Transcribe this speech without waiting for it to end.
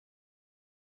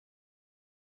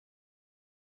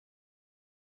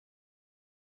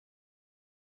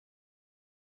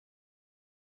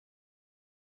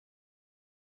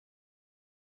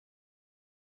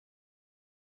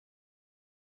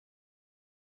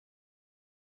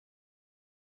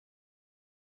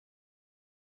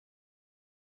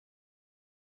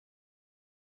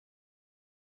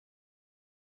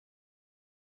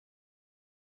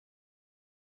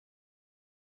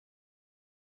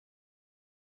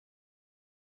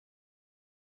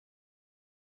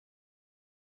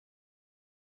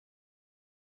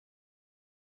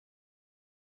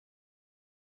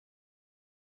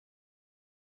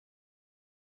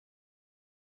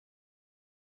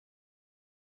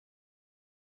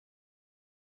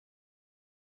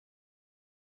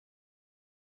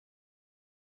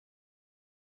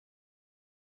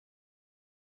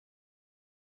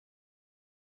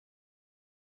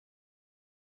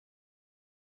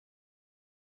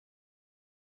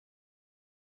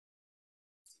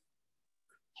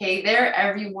Hey there,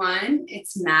 everyone.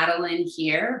 It's Madeline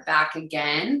here, back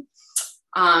again.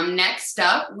 Next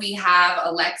up, we have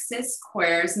Alexis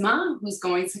Cuarezma, who's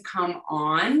going to come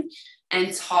on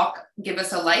and give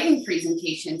us a lighting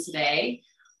presentation today.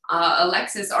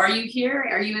 Alexis, are you here?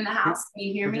 Are you in the house? Can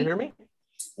you hear me? Did you hear me?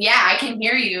 Yeah, I can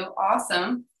hear you.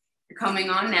 Awesome. You're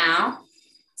coming on now.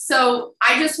 So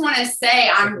I just want to say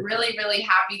I'm really, really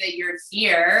happy that you're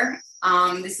here.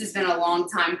 This has been a long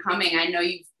time coming. I know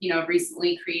you've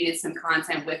recently created some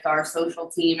content with our social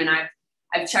team, and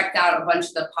I've checked out a bunch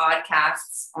of the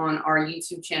podcasts on our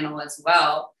YouTube channel as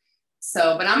well.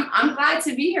 So, but I'm glad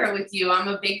to be here with you. I'm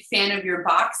a big fan of your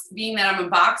being that I'm a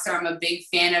boxer, I'm a big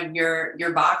fan of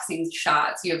your boxing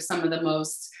shots. You have some of the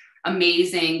most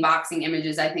amazing boxing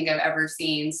images I think I've ever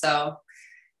seen. So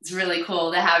it's really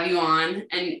cool to have you on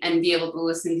and be able to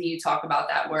listen to you talk about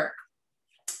that work.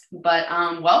 But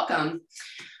welcome.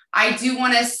 I do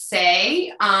want to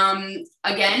say,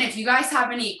 again, if you guys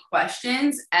have any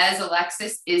questions as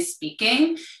Alexis is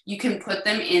speaking, you can put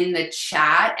them in the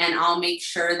chat and I'll make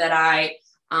sure that I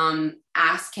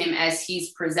ask him as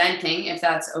he's presenting, if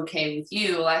that's okay with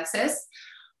you, Alexis.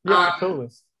 Yeah, totally.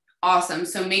 Awesome.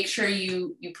 So make sure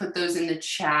you put those in the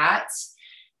chat.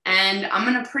 And I'm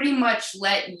going to pretty much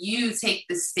let you take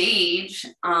the stage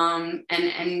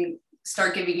and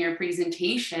start giving your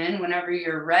presentation whenever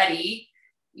you're ready.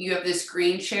 You have the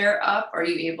screen share up. Are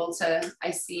you able to? I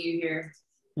see you here.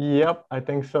 Yep, I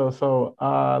think so. So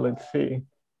let's see.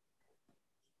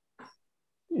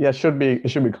 Yeah, it should be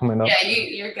coming up. Yeah,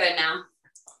 you're good now.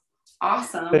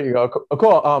 Awesome. There you go.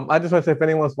 Cool. I just want to say if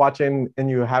anyone's watching and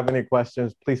you have any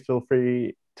questions, please feel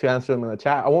free to answer them in the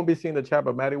chat. I won't be seeing the chat,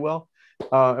 but Maddie will.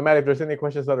 And Maddie, if there's any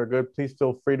questions that are good, please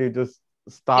feel free to just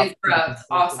stop.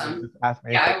 Awesome. Just ask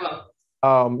me. Yeah, I will.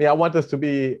 Yeah, I want this to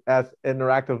be as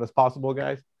interactive as possible,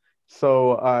 guys.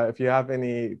 So if you have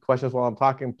any questions while I'm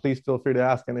talking, please feel free to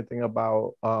ask anything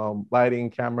about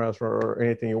lighting, cameras, or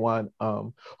anything you want.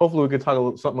 Hopefully we could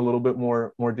talk something a little bit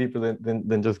more deeper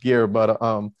than just gear. But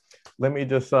let me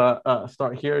just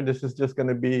start here. This is just going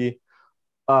to be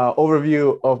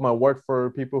overview of my work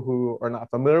for people who are not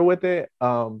familiar with it.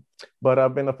 But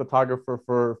I've been a photographer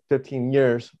for 15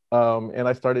 years, and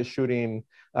I started shooting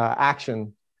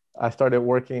action. I started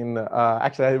working,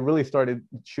 actually, I really started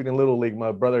shooting Little League,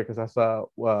 my brother, because that's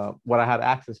what I had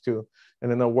access to. And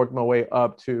then I worked my way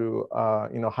up to,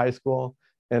 high school.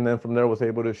 And then from there was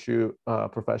able to shoot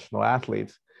professional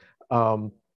athletes.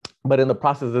 But in the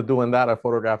process of doing that, I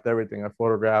photographed everything. I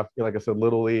photographed, like I said,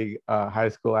 Little League, high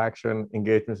school action,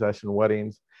 engagement session,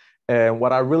 weddings. And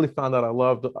what I really found that I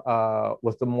loved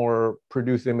was the more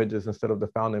produced images instead of the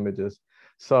found images.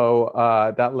 So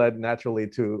that led naturally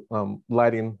to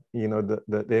lighting,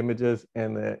 the images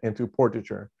and into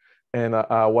portraiture. And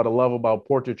what I love about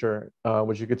portraiture,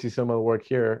 which you can see some of the work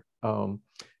here,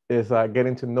 is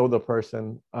getting to know the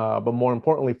person. But more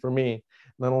importantly for me,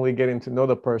 not only getting to know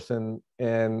the person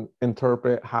and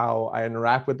interpret how I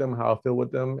interact with them, how I feel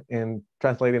with them, and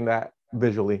translating that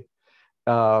visually.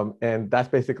 And that's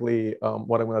basically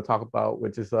what I'm going to talk about,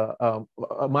 which is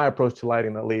my approach to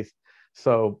lighting, at least.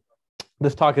 So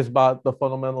this talk is about the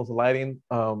fundamentals of lighting.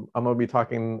 I'm going to be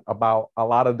talking about a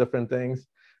lot of different things,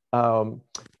 and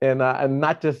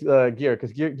not just gear,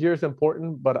 because gear is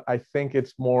important, but I think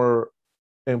it's more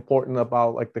important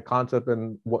about like the concept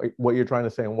and what you're trying to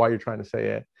say and why you're trying to say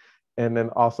it. And then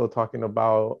also talking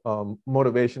about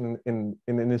motivation and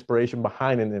inspiration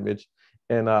behind an image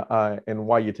and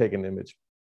why you take an image.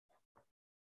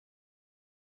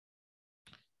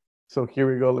 So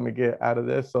here we go. Let me get out of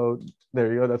this. So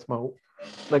there you go. That's my,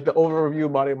 like the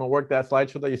overview body of my work. That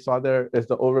slideshow that you saw there is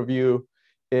the overview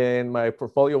in my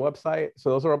portfolio website. So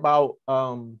those are about,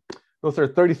 those are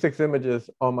 36 images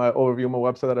on my overview, my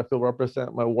website that I feel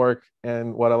represent my work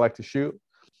and what I like to shoot.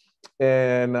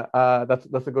 And that's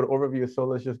a good overview. So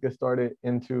let's just get started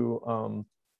into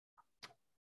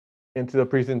the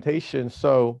presentation.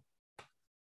 So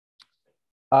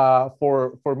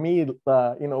for me,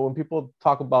 when people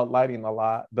talk about lighting a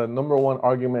lot, the number one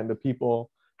argument that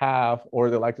people have or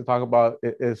they like to talk about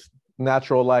is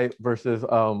natural light versus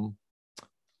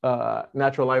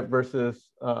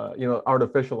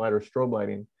artificial light or strobe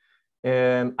lighting.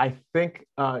 And I think,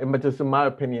 just in my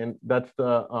opinion, that's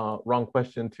the wrong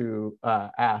question to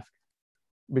ask,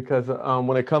 because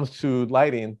when it comes to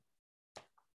lighting,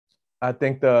 I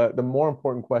think the more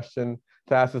important question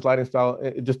to ask is lighting style.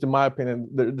 Just in my opinion,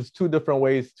 there's two different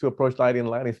ways to approach lighting and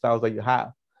lighting styles that you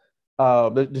have.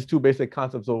 There's just two basic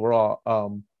concepts overall.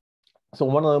 So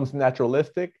one of them is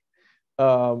naturalistic.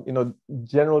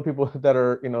 Generally people that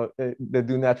are, they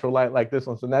do natural light like this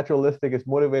one. So naturalistic is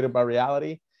motivated by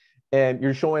reality. and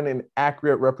you're showing an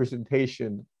accurate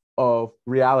representation of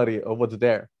reality of what's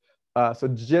there. So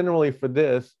generally for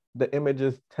this, the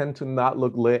images tend to not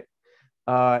look lit.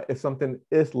 If something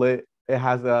is lit, it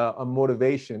has a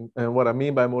motivation. And what I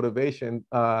mean by motivation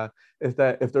is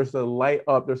that if there's a light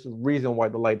up, there's a reason why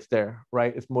the light's there,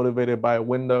 right? It's motivated by a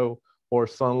window or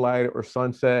sunlight or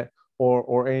sunset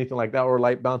or anything like that, or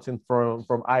light bouncing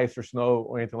from ice or snow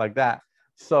or anything like that.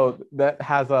 So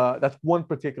that's one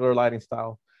particular lighting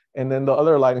style. And then the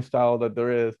other lighting style that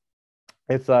there is,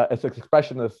 it's an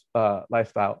expressionist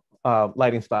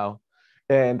lighting style,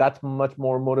 and that's much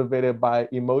more motivated by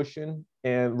emotion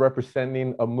and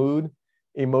representing a mood,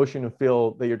 emotion, and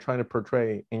feel that you're trying to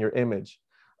portray in your image.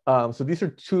 So these are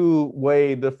two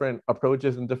way different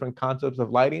approaches and different concepts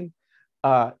of lighting.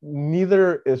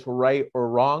 Neither is right or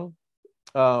wrong.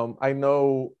 I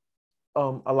know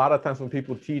a lot of times when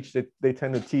people teach, they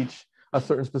tend to teach a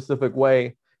certain specific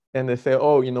way, and they say,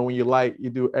 oh, when you light, you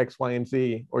do X, Y, and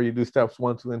Z, or you do steps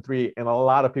 1, 2, and 3. And a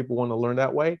lot of people want to learn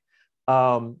that way.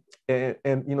 And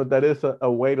that is a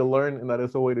way to learn, and that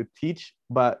is a way to teach.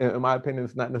 But in my opinion,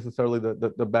 it's not necessarily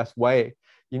the best way.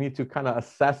 You need to kind of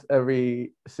assess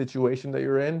every situation that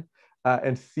you're in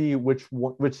and see which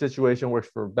situation works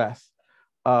for best.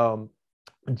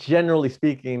 Generally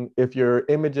speaking, if your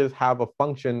images have a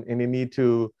function and you need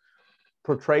to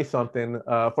portray something,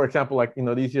 for example, like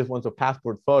the easiest one's a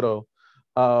passport photo.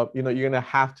 You're gonna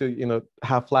have to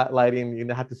have flat lighting. You're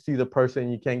gonna have to see the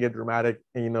person. You can't get dramatic,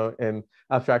 and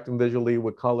abstract them visually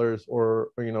with colors or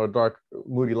dark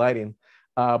moody lighting.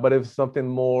 But if something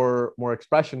more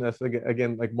expressionist,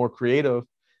 again like more creative,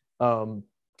 the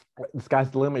sky's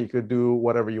the limit. You could do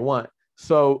whatever you want.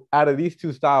 So out of these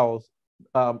two styles,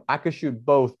 I could shoot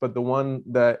both, but the one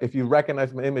that if you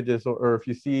recognize my images, or if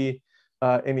you see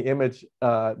any image,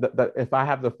 that if I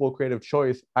have the full creative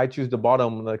choice, I choose the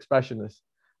bottom, the expressionist,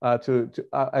 to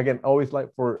again always like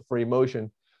for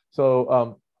emotion.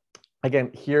 So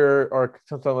again, here are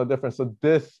some of the difference. So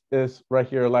this is right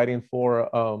here lighting for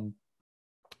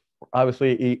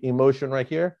obviously emotion right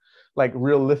here, like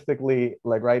realistically,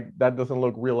 like right, that doesn't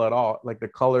look real at all. Like the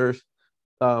colors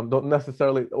don't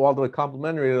necessarily, while they're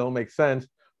complementary, they don't make sense,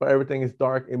 but everything is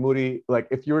dark and moody. Like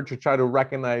if you were to try to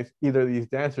recognize either of these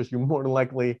dancers, you more than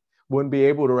likely wouldn't be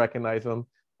able to recognize them,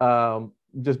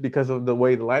 just because of the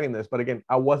way the lighting is. But again,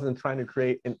 I wasn't trying to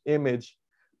create an image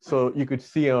so you could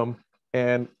see them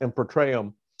and portray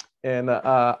them. And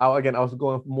I was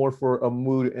going more for a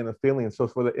mood and a feeling. So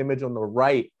for the image on the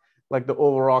right, like the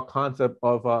overall concept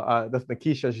of that's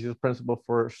Nikisha, she's a principal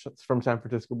from San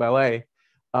Francisco Ballet.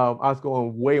 I was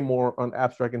going way more on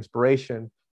abstract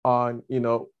inspiration on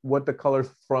what the colors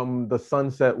from the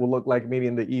sunset will look like maybe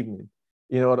in the evening.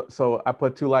 So I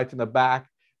put two lights in the back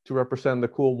to represent the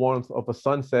cool warmth of a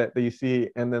sunset that you see,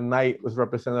 and the night was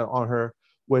represented on her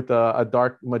with a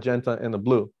dark magenta and a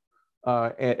blue.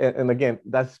 And again,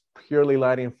 that's purely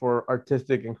lighting for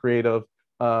artistic and creative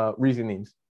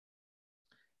reasonings.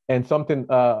 And something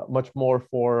much more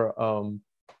for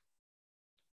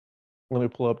let me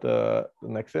pull up the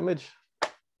next image.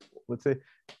 Let's see.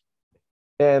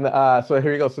 And so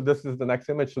here you go. So this is the next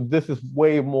image. So this is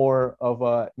way more of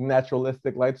a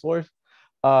naturalistic light source,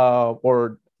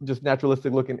 or just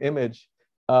naturalistic looking image.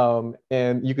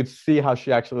 And you could see how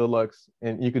she actually looks,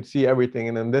 and you could see everything.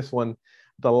 And then this one,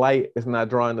 the light is not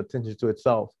drawing attention to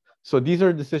itself. So these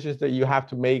are decisions that you have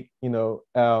to make,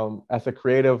 as a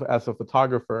creative, as a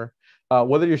photographer.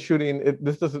 Whether you're shooting,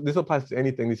 this applies to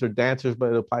anything. These are dancers,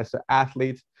 but it applies to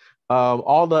athletes.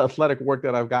 All the athletic work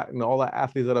that I've gotten, all the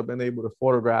athletes that I've been able to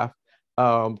photograph,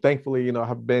 thankfully,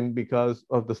 have been because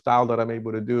of the style that I'm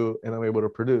able to do and I'm able to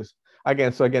produce.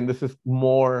 Again, this is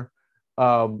more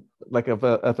like of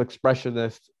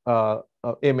expressionist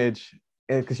image,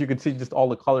 and because you can see just all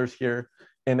the colors here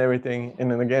and everything. And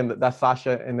then again, that's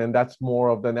Sasha, and then that's more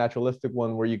of the naturalistic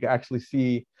one where you can actually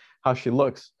see how she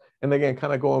looks. And again,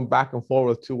 kind of going back and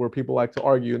forth to where people like to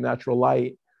argue natural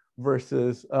light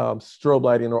versus strobe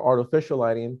lighting or artificial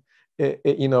lighting.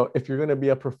 If you're going to be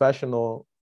a professional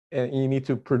and you need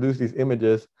to produce these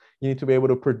images, you need to be able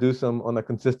to produce them on a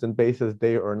consistent basis,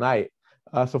 day or night.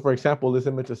 So for example, this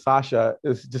image of Sasha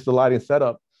is just a lighting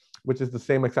setup, which is the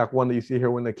same exact one that you see here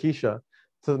with Nikisha.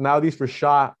 So now these were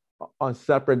shot on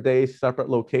separate days, separate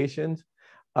locations,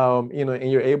 and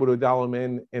you're able to dial them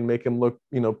in and make them look,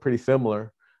 pretty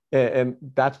similar. And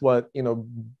that's what,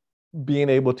 being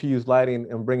able to use lighting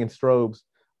and bringing strobes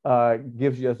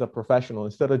gives you as a professional,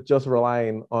 instead of just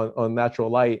relying on natural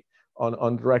light,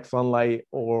 on direct sunlight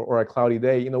or a cloudy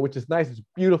day, which is nice. It's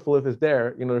beautiful if it's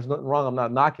there, there's nothing wrong. I'm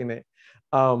not knocking it.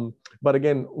 But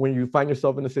again, when you find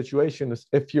yourself in a situation,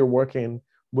 if you're working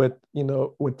with,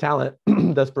 with talent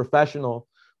that's professional,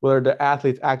 whether they're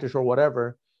athletes, actors, or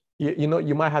whatever,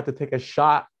 you might have to take a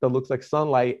shot that looks like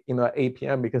sunlight, at 8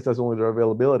 p.m. because that's only their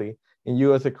availability. And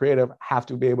you as a creative have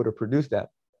to be able to produce that.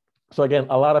 So again,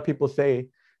 a lot of people say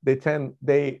they tend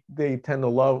to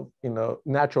love,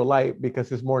 natural light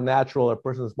because it's more natural. A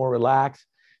person is more relaxed,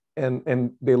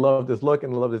 and they love this look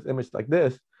and they love this image like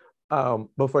this.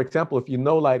 But for example, if you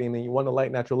know lighting and you want to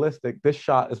light naturalistic, this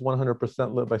shot is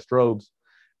 100% lit by strobes.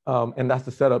 And that's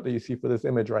the setup that you see for this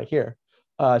image right here.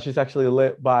 She's actually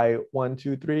lit by 1,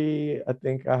 2, 3. I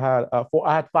think I had 4.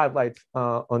 I had 5 lights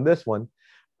on this one.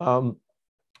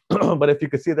 But if you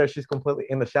could see there, she's completely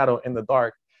in the shadow, in the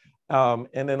dark. And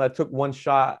then I took one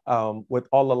shot with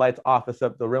all the lights off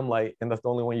except the rim light, and that's the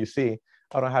only one you see.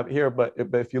 I don't have it here, but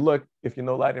if you look, if you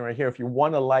know lighting right here, if you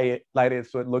want to light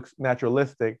it so it looks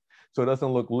naturalistic, so it doesn't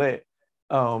look lit,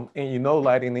 and you know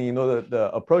lighting, and you know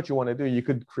the approach you want to do, you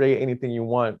could create anything you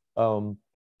want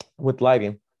with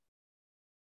lighting.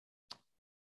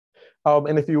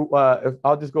 And if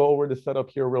I'll just go over the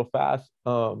setup here real fast.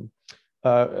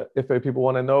 If people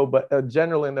want to know, but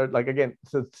generally, and they're like, again,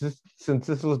 since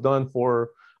this was done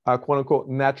for quote unquote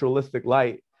naturalistic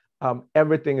light,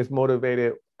 everything is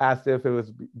motivated as if it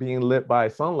was being lit by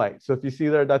sunlight. So if you see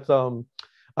there, that's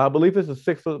I believe it's a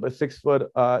 6 foot by 6 foot.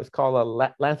 It's called a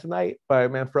lanthanite by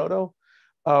Manfrotto,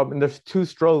 and there's 2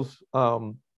 strobes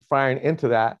firing into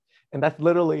that, and that's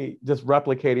literally just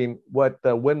replicating what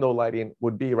the window lighting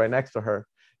would be right next to her,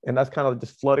 and that's kind of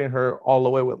just flooding her all the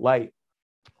way with light.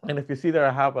 And if you see there,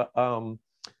 I have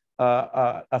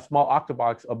a small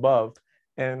octabox above,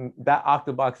 and that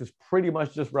octabox is pretty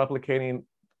much just replicating,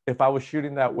 if I was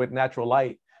shooting that with natural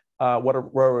light, what a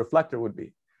reflector would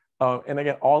be. And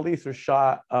again, all these are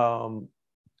shot,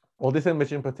 well, this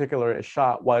image in particular is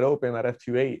shot wide open at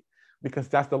f2.8 because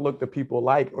that's the look that people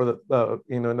like, or the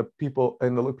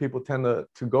look people tend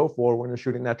to go for when you're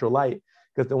shooting natural light,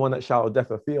 because they want that shallow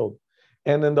depth of field.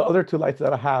 And then the other 2 lights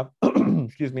that I have,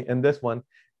 excuse me, and this one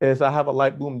is I have a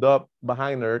light boomed up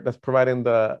behind her that's providing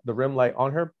the rim light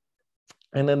on her.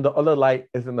 And then the other light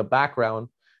is in the background.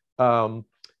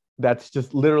 That's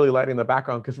just literally lighting the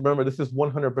background. Because remember, this is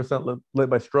 100% lit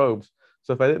by strobes.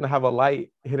 So if I didn't have a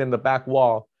light hitting the back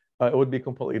wall, it would be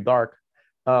completely dark.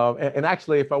 And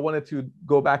actually, if I wanted to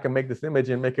go back and make this image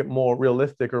and make it more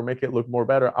realistic or make it look more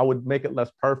better, I would make it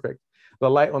less perfect. The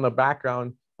light on the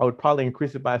background, I would probably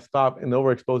increase it by a stop and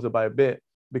overexpose it by a bit.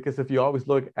 Because if you always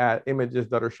look at images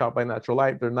that are shot by natural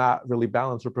light, they're not really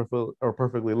balanced or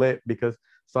perfectly lit, because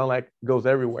sunlight goes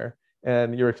everywhere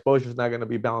and your exposure is not going to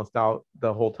be balanced out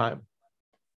the whole time.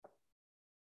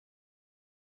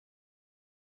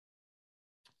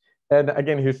 And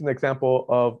again, here's an example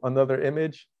of another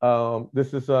image.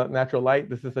 This is a natural light.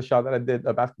 This is a shot that I did,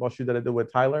 a basketball shoot that I did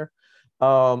with Tyler.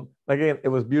 Again, it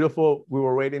was beautiful. We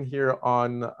were waiting here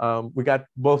on,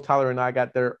 both Tyler and I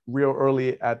got there real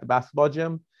early at the basketball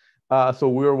gym. So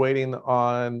we were waiting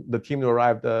on the team to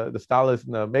arrive, the stylist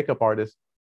and the makeup artist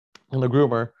and the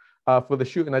groomer for the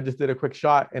shoot. And I just did a quick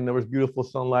shot, and there was beautiful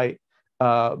sunlight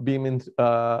beaming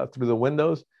through the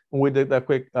windows. And we did that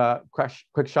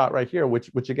quick shot right here,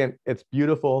 which again, it's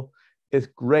beautiful. It's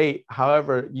great.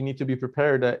 However, you need to be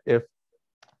prepared that if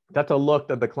that's a look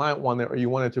that the client wanted or you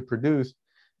wanted to produce,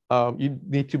 you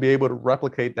need to be able to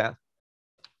replicate that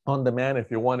on demand if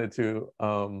you wanted to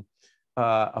for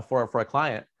a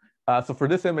client. So for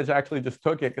this image, I actually just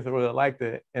took it because I really liked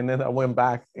it, and then I went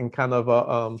back and kind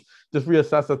of just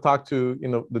reassessed and talked to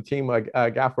the team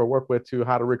Gaffer worked with to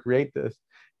how to recreate this.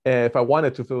 And if I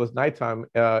wanted to, if it was nighttime,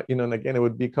 and again, it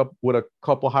would be with a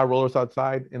couple high rollers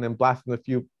outside, and then blasting a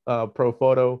few Pro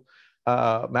Photo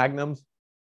Magnums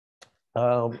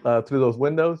through those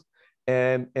windows,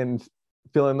 and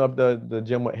filling up the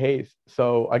gym with haze.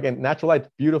 So again, natural light's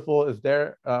beautiful. It's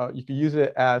there. You can use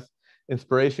it as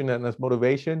inspiration and as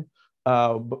motivation.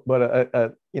 But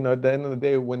at the end of the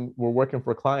day, when we're working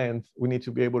for clients, we need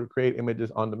to be able to create images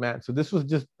on demand. So this was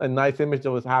just a nice image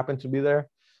that happened to be there,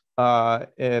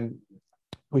 and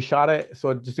we shot it.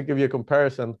 So just to give you a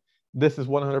comparison, this is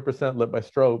 100% lit by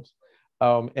strobes,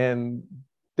 and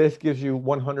this gives you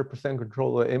 100%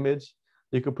 control of the image.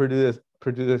 You could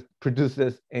produce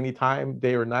this anytime,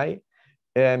 day or night.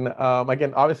 And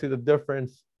again, obviously the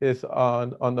difference is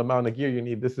on the amount of gear you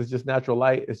need. This is just natural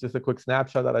light. It's just a quick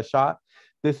snapshot that I shot.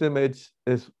 This image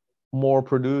is more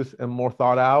produced and more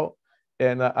thought out.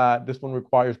 And this one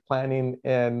requires planning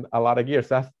and a lot of gear.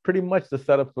 So that's pretty much the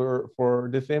setup for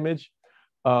this image.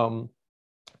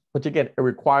 Which again, it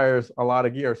requires a lot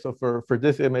of gear. So for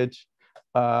this image,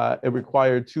 it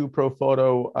required 2 Pro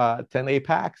Photo 10A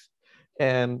packs.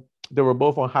 And they were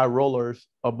both on high rollers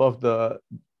above the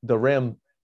rim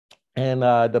And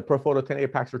the Profoto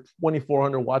 10A packs are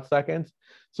 2400 watt seconds.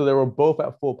 So they were both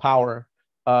at full power.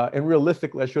 And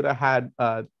realistically, I should have had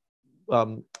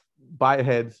biot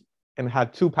heads and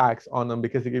had 2 packs on them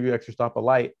because they give you extra stop of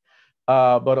light.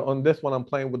 But on this one, I'm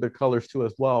playing with the colors too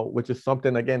as well, which is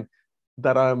something, again,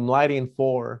 that I'm lighting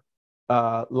for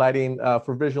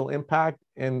visual impact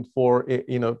and for,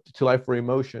 to light for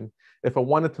emotion. If I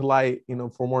wanted to light,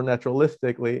 for more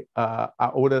naturalistically,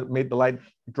 I would have made the light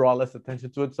draw less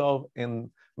attention to itself and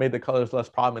made the colors less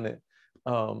prominent,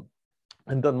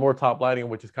 and done more top lighting,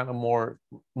 which is kind of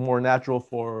more natural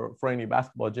for any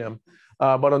basketball gym.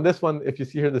 But on this one, if you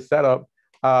see here the setup,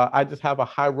 I just have a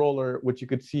high roller, which you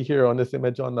could see here on this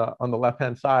image on the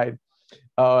left-hand side.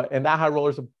 And that high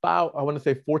roller is about, I want to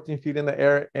say 14 feet in the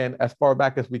air and as far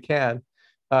back as we can.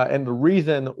 And the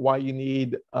reason why you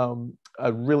need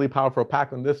a really powerful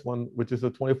pack on this one, which is a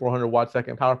 2400 watt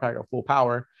second power pack at full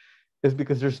power, is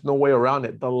because there's no way around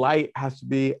it. The light has to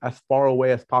be as far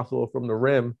away as possible from the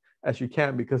rim as you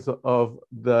can because of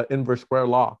the inverse square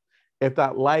law. If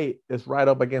that light is right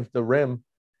up against the rim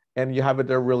and you have it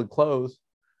there really close,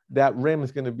 that rim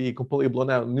is going to be completely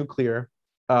blown out nuclear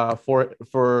for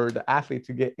the athlete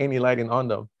to get any lighting on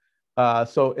them.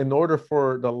 So in order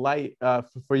for the light,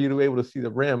 for you to be able to see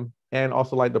the rim and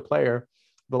also light the player,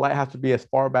 the light has to be as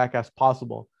far back as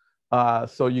possible.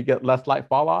 So you get less light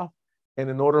fall off. And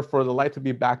in order for the light to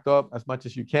be backed up as much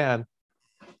as you can,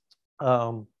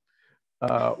 what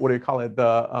do you call it?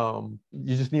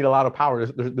 You just need a lot of power.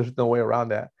 There's no way around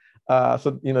that.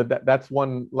 So that's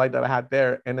one light that I had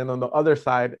there. And then on the other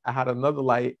side, I had another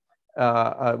light,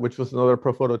 which was another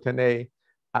Profoto 10A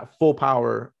at full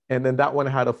power. And then that one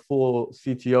had a full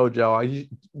CTO gel. I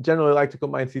generally like to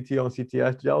combine CTO and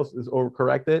CTS gels, is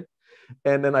overcorrected.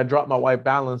 And then I dropped my white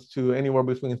balance to anywhere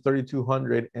between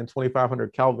 3200 and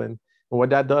 2500 Kelvin. And what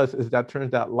that does is that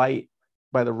turns that light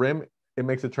by the rim, it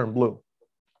makes it turn blue.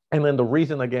 And then the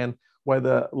reason, again, why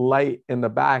the light in the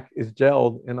back is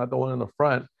gelled and not the one in the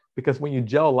front, because when you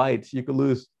gel lights, you could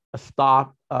lose a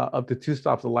stop, up to 2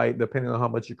 stops of light, depending on how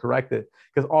much you correct it.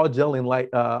 Because all gelling light,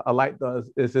 a light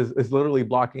does is literally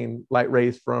blocking light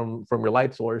rays from your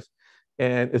light source,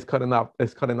 and it's cutting out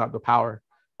the power.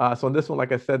 So in this one,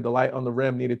 like I said, the light on the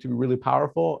rim needed to be really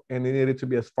powerful, and it needed to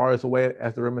be as far away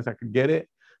as the rim as I could get it,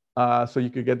 so you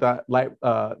could get that light,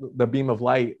 the beam of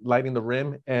light lighting the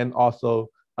rim, and also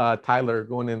Tyler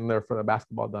going in there for the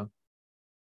basketball dunk.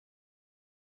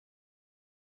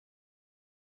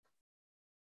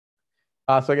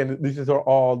 So again, these are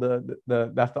all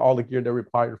all the gear that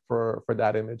required for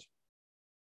that image.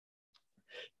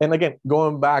 And again,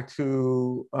 going back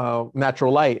to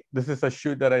natural light, this is a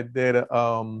shoot that I did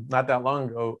not that long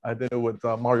ago. I did it with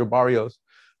Mario Barrios.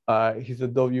 He's a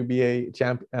WBA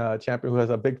champion who has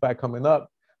a big fight coming up.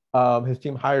 His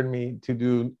team hired me to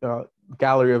do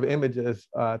gallery of images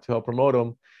to help promote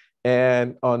him.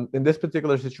 And in this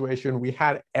particular situation, we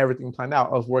had everything planned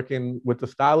out. I was working with the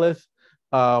stylist.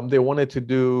 They wanted to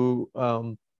do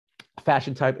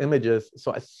fashion type images.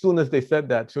 So as soon as they said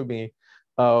that to me,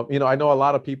 I know a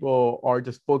lot of people are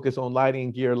just focused on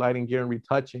lighting gear and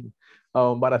retouching.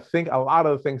 But I think a lot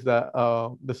of the things that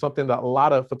there's something that a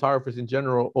lot of photographers in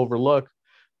general overlook,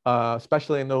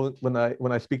 especially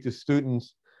when I speak to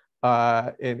students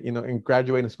in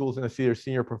graduating schools and I see their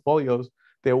senior portfolios,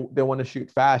 they want to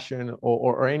shoot fashion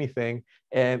or anything,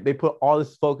 and they put all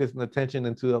this focus and attention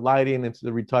into the lighting, into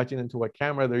the retouching, into what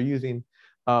camera they're using.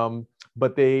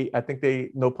 But I think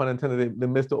they, no pun intended, they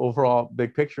miss the overall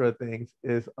big picture of things.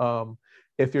 Is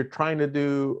if you're trying to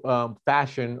do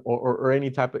fashion or any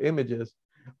type of images,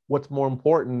 what's more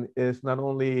important is not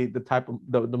only the type of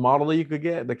the model that you could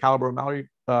get, the caliber of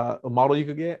model you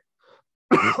could get,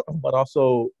 but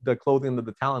also the clothing that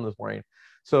the talent is wearing.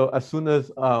 So as soon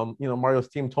as Mario's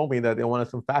team told me that they wanted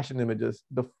some fashion images,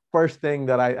 the first thing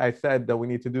that I said that we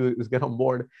need to do is get on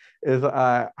board is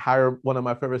hire one of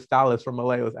my favorite stylists from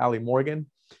LA. It was Ali Morgan.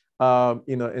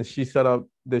 And she set up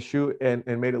the shoot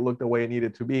and made it look the way it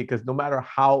needed to be. Because no matter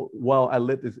how well I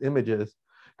lit these images,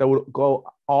 that would go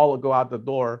out the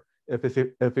door if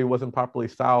it wasn't properly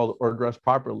styled or dressed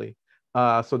properly.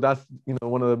 So that's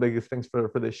one of the biggest things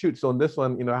for this shoot. So in this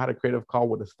one, I had a creative call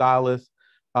with a stylist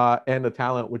and the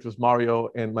talent, which was Mario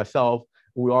and myself.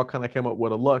 We all kind of came up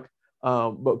with a look.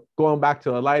 But going back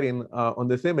to the lighting on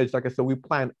this image, like I said, we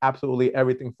planned absolutely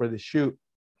everything for the shoot.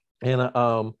 And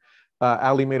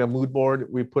Ali made a mood board.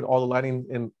 We put all the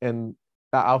lighting and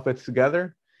outfits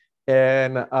together.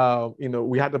 And,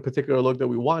 we had the particular look that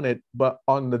we wanted. But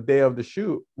on the day of the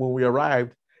shoot, when we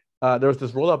arrived, there was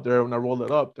this roll up there. When I rolled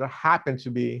it up, there happened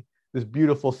to be this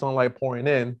beautiful sunlight pouring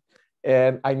in.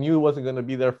 And I knew it wasn't going to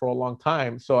be there for a long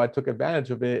time. So I took advantage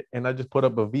of it and I just put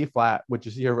up a V flat, which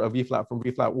is here a V flat from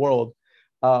V flat World.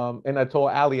 And I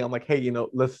told Ali, I'm like, hey,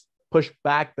 let's push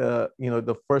back the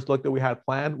first look that we had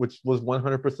planned, which was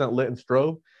 100% lit and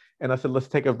strobe. And I said, let's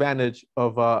take advantage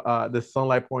of this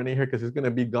sunlight pouring in here because it's going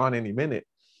to be gone any minute.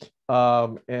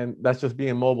 And that's just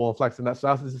being mobile and flexing. So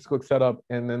that's this quick setup.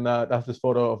 And then that's this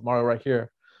photo of Mario right here.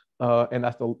 And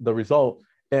that's the result.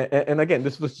 And again,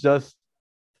 this was just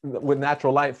with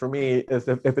natural light for me is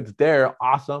if it's there,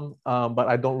 awesome. But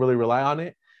I don't really rely on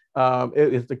it.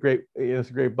 It's a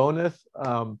great bonus.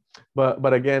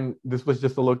 But again, this was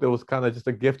just a look that was kind of just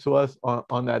a gift to us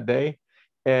on that day.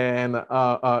 And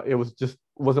it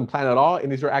wasn't planned at all.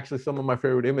 And these are actually some of my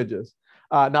favorite images.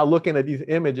 Now looking at these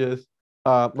images,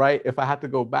 right, if I had to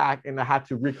go back and I had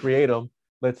to recreate them,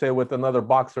 let's say with another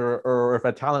boxer, or if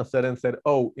a talent set in said,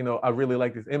 oh, I really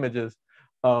like these images.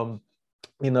 I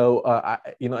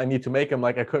need to make them,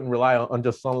 like I couldn't rely on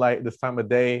just sunlight this time of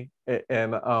day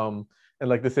and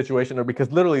like the situation, or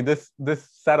because literally this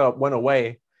setup went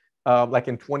away like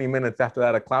in 20 minutes after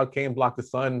that. A cloud came, blocked the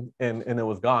sun, and it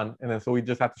was gone. And then so we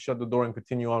just had to shut the door and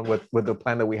continue on with the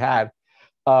plan that we had.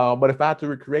 But if I had to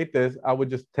recreate this, I would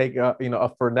just take a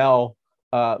Fresnel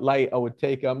light. I would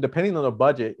take depending on the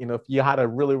budget, if you had a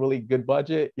really, really good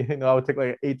budget, I would take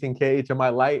like an 18K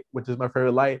HMI light, which is my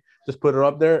favorite light, just put it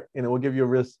up there and it will give you a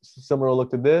real similar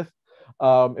look to this.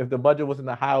 If the budget wasn't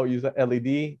that high, I would use an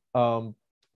LED,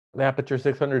 the aperture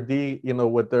 600D,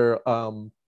 with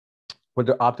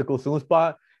their optical zoom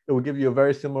spot. It would give you a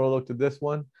very similar look to this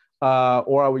one.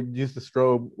 Or I would use the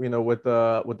strobe, with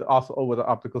the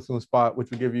optical zoom spot, which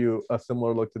would give you a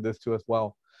similar look to this too as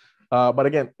well. But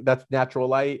again, that's natural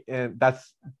light, and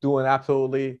that's doing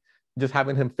absolutely just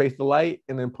having him face the light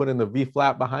and then putting the V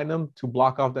flat behind him to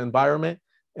block off the environment,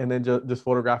 and then just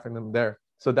photographing them there.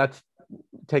 So that's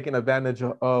taking advantage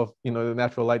of the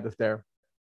natural light that's there.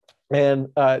 And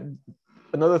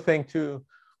another thing too,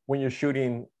 when you're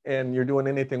shooting and you're doing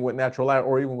anything with natural light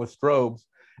or even with strobes,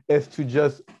 is to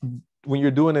just, when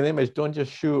you're doing an image, don't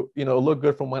just shoot, look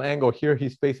good from one angle. Here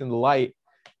he's facing the light,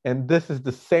 and this is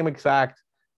the same exact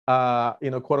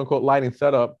quote unquote lighting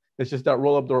setup. It's just that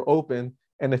roll up door open.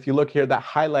 And if you look here, that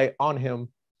highlight on him,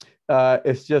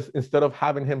 it's just, instead of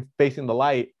having him facing the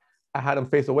light, I had him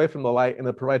face away from the light, and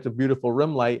it provides a beautiful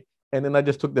rim light. And then I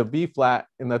just took the V flat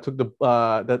and I took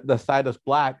the side that's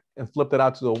black and flipped it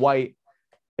out to the white,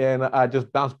 and I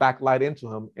just bounced back light into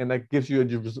him. And that gives you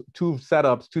two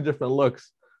setups, two different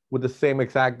looks with the same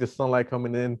exact just sunlight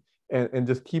coming in, and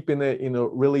just keeping it,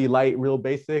 really light, real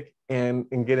basic, and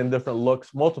getting different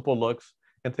looks, multiple looks,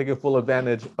 and taking full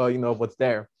advantage, of what's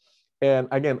there. And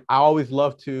again, I always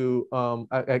love to,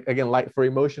 again, light for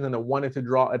emotion, and I wanted to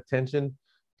draw attention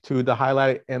to the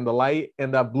highlight and the light,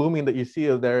 and that blooming that you see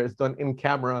there is done in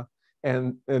camera.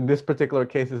 And in this particular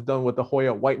case, is done with the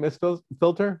Hoya white mist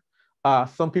filter.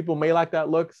 Some people may like that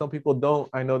look, some people don't.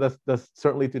 I know that's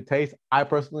certainly to taste. I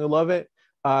personally love it.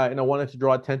 And I wanted to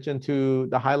draw attention to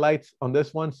the highlights on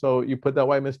this one. So you put that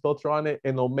white mist filter on it,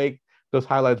 and it'll make those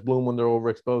highlights bloom when they're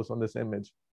overexposed on this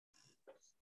image.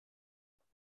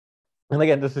 And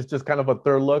again, this is just kind of a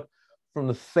third look from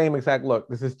the same exact look.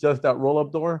 This is just that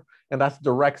roll-up door, and that's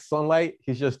direct sunlight.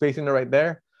 He's just facing it right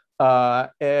there.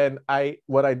 And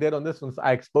what I did on this one is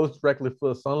I exposed directly for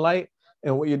the sunlight.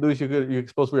 And what you do is you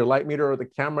expose with your light meter, or the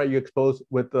camera, you expose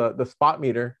with the spot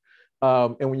meter.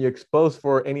 And when you expose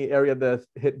for any area that's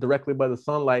hit directly by the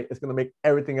sunlight, it's going to make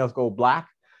everything else go black.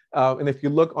 And if you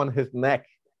look on his neck,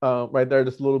 right there,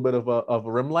 just a little bit of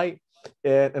a rim light.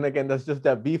 And again, that's just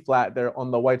that V flat there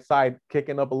on the white side,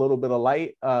 kicking up a little bit of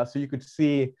light. So you could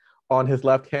see on his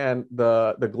left hand,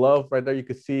 the glove right there. You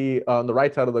could see on the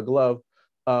right side of the glove,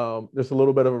 there's a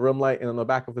little bit of a rim light, and on the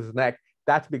back of his neck,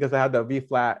 that's because I have that V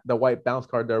flat, the white bounce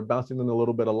card there, bouncing in a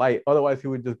little bit of light. Otherwise, he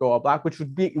would just go all black, which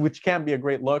can be a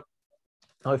great look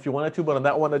if you wanted to. But on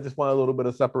that one, I just want a little bit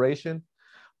of separation.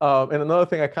 And another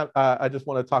thing I just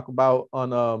want to talk about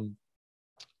on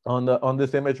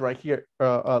this image right here.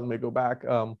 Let me go back,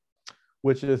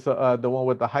 which is the one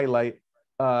with the highlight.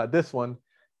 This one,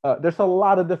 there's a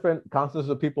lot of different concepts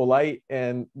that people like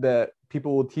and that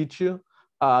people will teach you.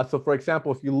 So for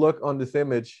example, if you look on this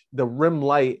image, the rim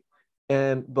light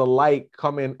and the light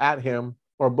coming at him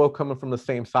are both coming from the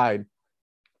same side.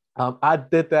 I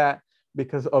did that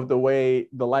because of the way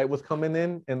the light was coming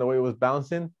in and the way it was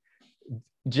bouncing.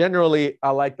 Generally, I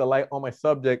like the light on my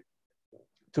subject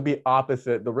to be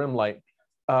opposite the rim light.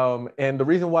 And the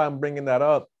reason why I'm bringing that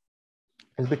up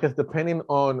is because depending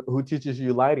on who teaches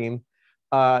you lighting,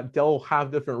 they'll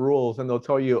have different rules, and they'll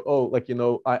tell you, oh, like,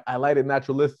 I light it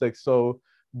naturalistic. So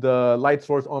the light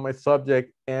source on my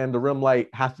subject and the rim light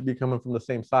has to be coming from the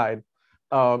same side.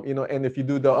 And if you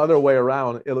do the other way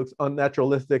around, it looks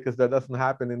unnaturalistic because that doesn't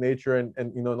happen in nature and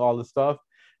and all this stuff.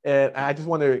 And I just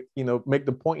want to, make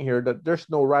the point here that there's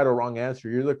no right or wrong answer.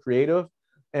 You're the creative,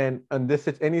 and this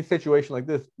is any situation like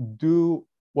this, do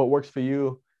what works for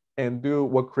you and do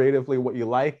what you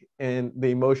like and the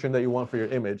emotion that you want for your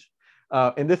image.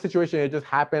 In this situation, it just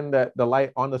happened that the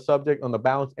light on the subject, on the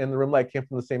bounce, and the rim light came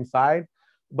from the same side.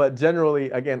 But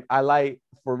generally, again, I light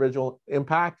for visual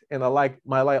impact, and I like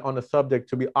my light on the subject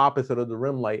to be opposite of the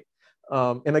rim light.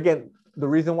 And again, the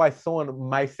reason why someone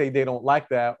might say they don't like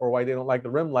that or why they don't like the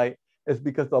rim light is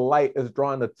because the light is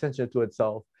drawing attention to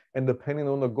itself. And depending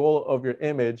on the goal of your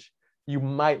image, you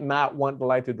might not want the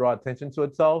light to draw attention to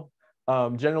itself.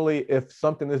 Generally, if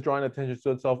something is drawing attention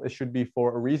to itself, it should be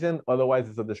for a reason. Otherwise,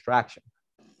 it's a distraction.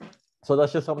 So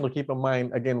that's just something to keep in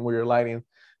mind, again, when you're lighting.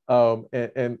 And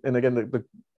again,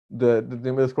 the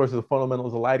name of this course is the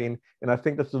fundamentals of lighting. And I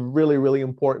think that's a really, really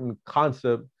important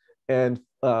concept and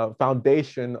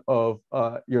foundation of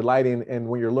your lighting and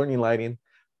when you're learning lighting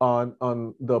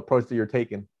on the approach that you're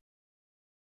taking.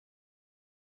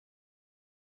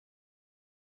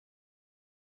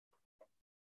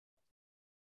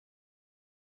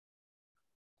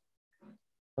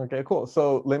 Okay, cool.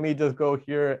 So let me just go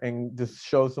here and just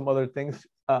show some other things.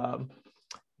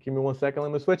 Give me 1 second.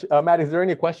 Let me switch. Matt, is there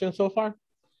any questions so far?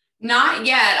 Not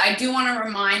yet. I do want to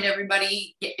remind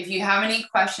everybody, if you have any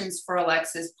questions for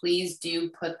Alexis, please do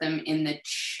put them in the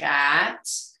chat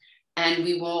and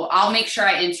I'll make sure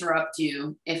I interrupt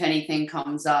you if anything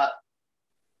comes up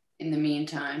in the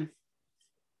meantime.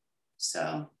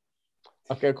 So.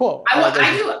 Okay, cool. I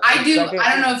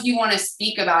don't know if you want to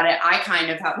speak about it. I kind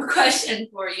of have a question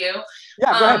for you.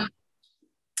 Yeah, go ahead.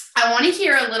 I want to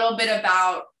hear a little bit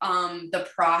about the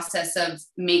process of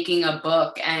making a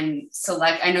book and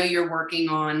select. I know you're working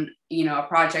on, a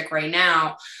project right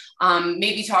now.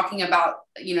 Maybe talking about,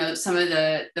 some of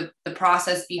the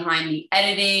process behind the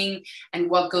editing and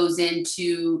what goes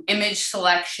into image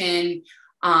selection.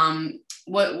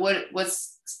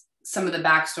 What's some of the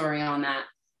backstory on that?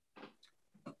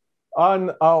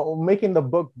 On making the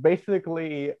book,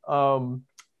 basically,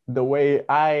 the way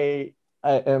I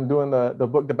am doing the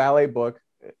book, the ballet book,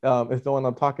 is the one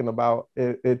I'm talking about.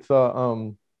 I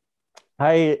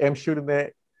am shooting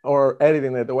it or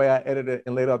editing it. The way I edited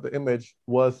and laid out the image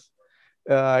was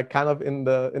kind of in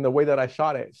the way that I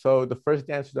shot it. So the first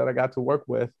dancer that I got to work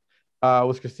with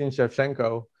was Christine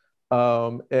Shevchenko,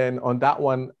 and on that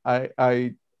one,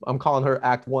 I'm calling her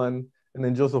Act 1. And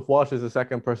then Joseph Walsh is the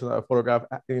second person that I photographed.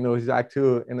 He's Act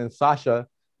 2. And then Sasha,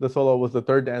 the solo, was the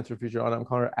third dancer featured on. I'm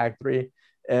calling her Act 3.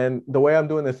 And the way I'm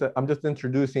doing this, I'm just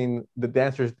introducing the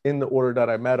dancers in the order that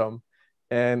I met them,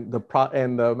 and the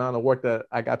amount of work that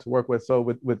I got to work with. So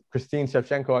with Christine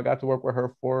Shevchenko, I got to work with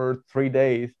her for 3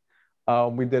 days.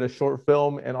 We did a short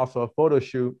film and also a photo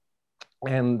shoot,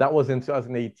 and that was in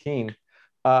 2018.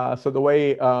 So the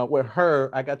way with her,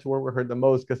 I got to work with her the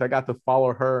most because I got to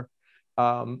follow her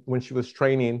when she was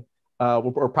training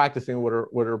or practicing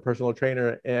with her personal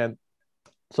trainer. And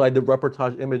so I did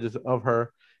reportage images of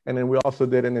her. And then we also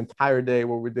did an entire day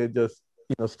where we did just,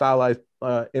 stylized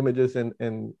images and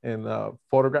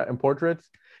photograph and portraits.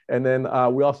 And then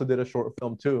we also did a short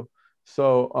film too.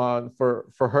 So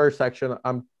for her section,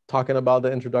 I'm talking about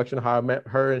the introduction, how I met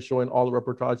her and showing all the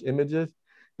reportage images.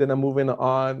 Then I'm moving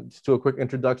on to a quick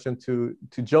introduction to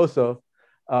Joseph,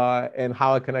 and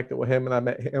how I connected with him and I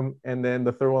met him. And then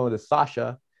the third one was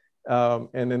Sasha.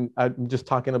 And then I'm just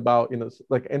talking about,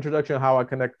 like introduction, how I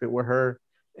connected with her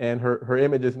and her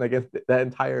images. And I guess that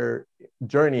entire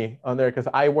journey on there, because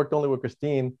I worked only with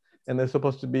Christine and there's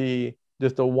supposed to be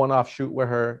just a one-off shoot with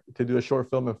her to do a short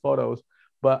film and photos.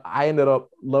 But I ended up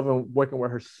loving working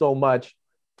with her so much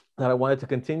that I wanted to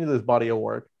continue this body of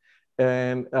work.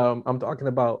 And I'm talking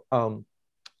about,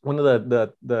 one of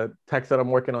the texts that I'm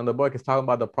working on the book is talking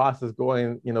about the process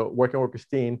going, working with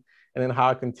Christine, and then how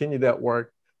I continue that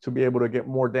work to be able to get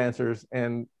more dancers,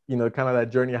 and, kind of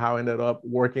that journey, how I ended up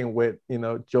working with,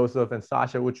 Joseph and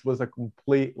Sasha, which was a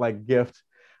complete gift,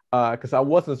 because I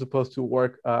wasn't supposed to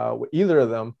work with either of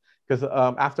them. Because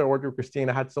after I worked with Christine,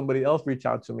 I had somebody else reach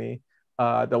out to me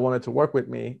that wanted to work with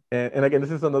me. And again,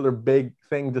 this is another big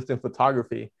thing just in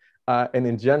photography. And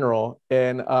in general,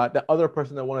 and the other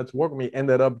person that wanted to work with me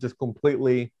ended up just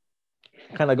completely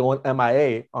kind of going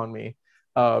MIA on me,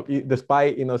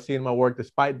 despite seeing my work,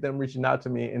 despite them reaching out to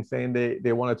me and saying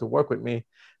they wanted to work with me,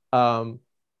 and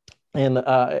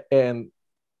I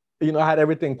had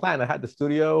everything planned. I had the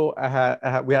studio,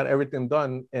 we had everything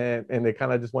done, and they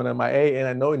kind of just went MIA. And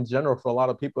I know in general for a lot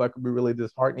of people that could be really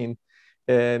disheartening,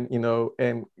 and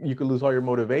and you could lose all your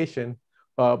motivation.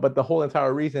 But the whole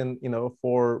entire reason,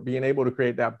 for being able to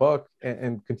create that book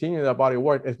and continue that body of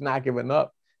work is not giving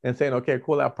up and saying, okay,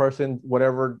 cool, that person,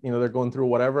 whatever, they're going through,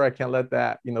 whatever, I can't let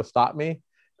that, stop me.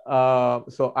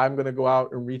 So I'm going to go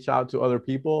out and reach out to other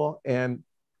people, and,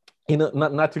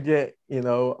 not to get,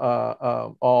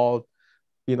 all,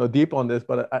 deep on this,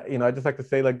 but I just like to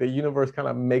say, like, the universe kind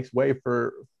of makes way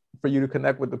for you to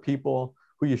connect with the people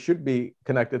who you should be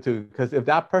connected to. Because if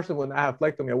that person would not have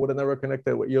flaked on me, I would have never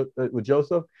connected with you, with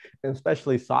Joseph, and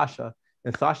especially Sasha.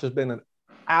 And Sasha's been an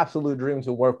absolute dream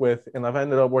to work with, and I've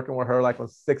ended up working with her like on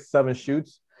 6-7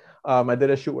 shoots. I did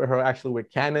a shoot with her actually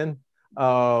with Canon,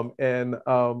 and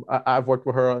I've worked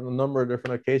with her on a number of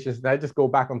different occasions. And I just go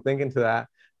back and thinking to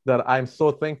that I'm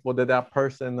so thankful that that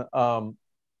person did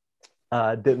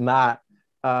not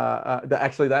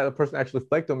that person actually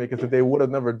flaked on me, because if they would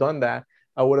have never done that,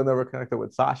 I would have never connected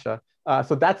with Sasha.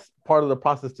 So that's part of the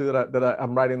process too,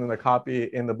 I'm writing in the copy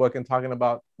in the book, and talking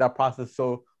about that process.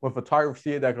 So when photographers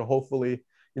see it, that could hopefully,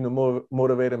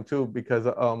 motivate them too, because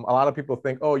a lot of people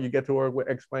think, oh, you get to work with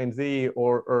X, Y, and Z,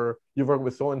 or you've worked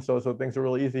with so and so, so things are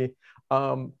really easy.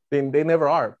 They never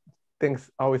are. Things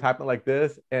always happen like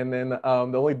this, and then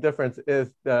the only difference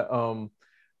is that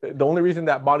the only reason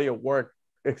that body of work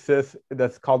exists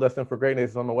that's called Destined for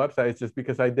Greatness on the website is just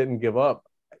because I didn't give up.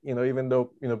 Even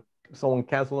though someone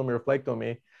canceled on me or flaked on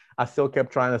me, I still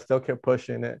kept trying. I still kept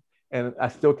pushing it, and I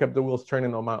still kept the wheels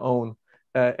turning on my own.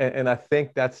 And I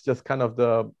think that's just kind of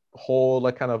the whole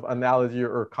like kind of analogy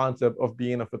or concept of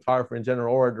being a photographer in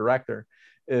general, or a director,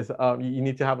 is you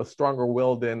need to have a stronger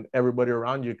will than everybody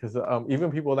around you, because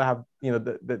even people that have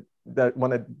that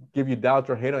want to give you doubts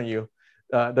or hate on you,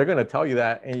 they're going to tell you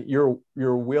that, and your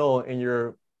will and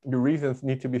your reasons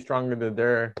need to be stronger than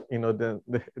their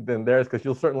than theirs, because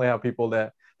you'll certainly have people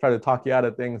that try to talk you out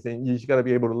of things, and you just got to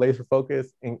be able to laser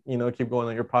focus and keep going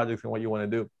on your projects and what you want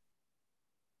to do.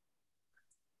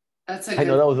 I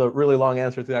know that was a really long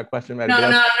answer to that question, Maddie.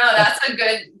 No. That's a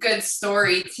good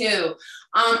story too.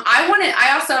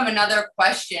 I also have another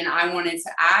question I wanted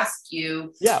to ask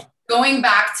you. Yeah. Going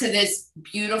back to this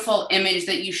beautiful image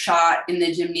that you shot in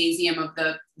the gymnasium of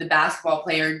the basketball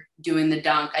player doing the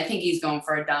dunk. I think he's going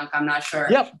for a dunk. I'm not sure.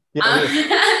 Yep.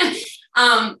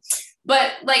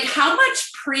 But like, how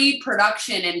much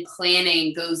pre-production and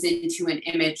planning goes into an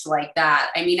image like that?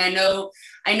 I mean, I know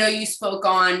you spoke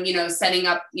on, setting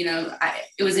up,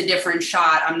 it was a different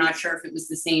shot. I'm not sure if it was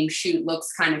the same shoot,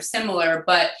 looks kind of similar,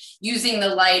 but using the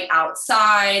light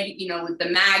outside, with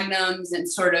the magnums,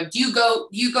 and sort of, do you go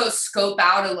scope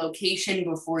out a location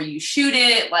before you shoot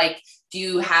it? Like, do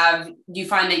you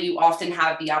find that you often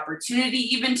have the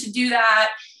opportunity even to do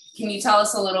that? Can you tell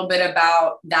us a little bit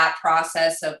about that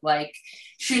process of like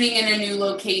shooting in a new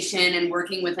location and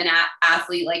working with an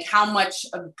athlete? Like, how much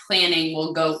of planning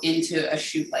will go into a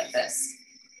shoot like this?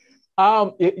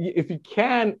 If you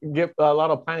can get a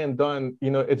lot of planning done,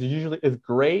 it's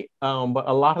great. But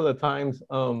a lot of the times,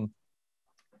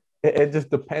 it just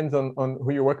depends on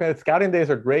who you're working with. Scouting days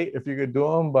are great if you could do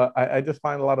them, but I just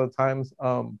find a lot of times,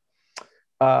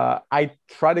 I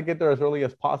try to get there as early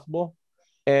as possible.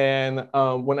 And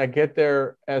when I get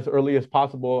there as early as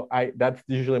possible, that's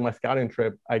usually my scouting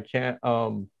trip. I can't,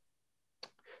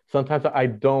 sometimes I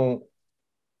don't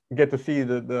get to see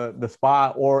the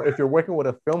spot, or if you're working with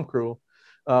a film crew,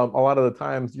 a lot of the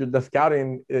times the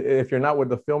scouting, if you're not with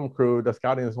the film crew, the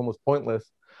scouting is almost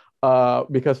pointless.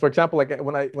 Because, for example, like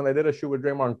when I did a shoot with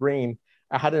Draymond Green,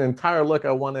 I had an entire look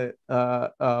I wanted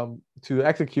to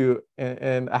execute,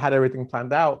 and I had everything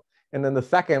planned out. And then the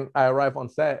second I arrived on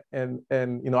set, and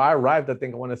I arrived, I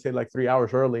think I want to say like 3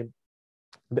 hours early.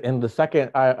 And the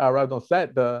second I arrived on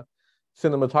set, the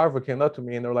cinematographer came up to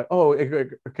me and they were like, "Oh,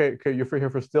 okay, you're free here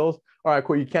for stills. All right,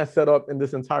 cool. You can't set up in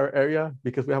this entire area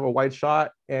because we have a wide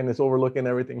shot and it's overlooking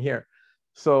everything here."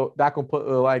 So that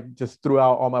completely just threw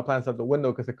out all my plans out the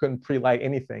window, because I couldn't pre-light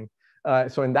anything.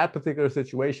 So in that particular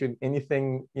situation,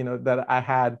 anything that I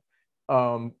had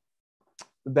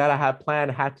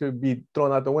planned had to be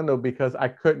thrown out the window, because I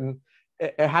couldn't.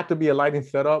 It had to be a lighting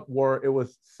setup where it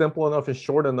was simple enough and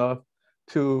short enough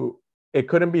it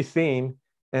couldn't be seen.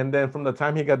 And then from the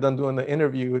time he got done doing the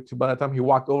interview to by the time he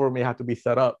walked over me, it had to be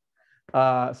set up.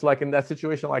 So like in that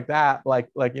situation like that,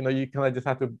 you kind of just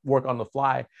have to work on the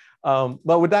fly.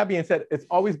 But with that being said, it's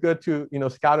always good to,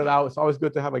 scout it out. It's always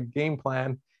good to have a game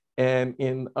plan and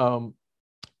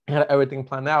have everything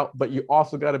planned out, but you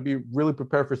also got to be really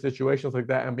prepared for situations like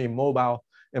that and be mobile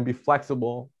and be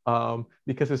flexible.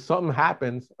 Because if something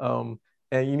happens,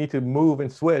 and you need to move and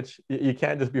switch, you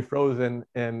can't just be frozen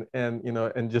and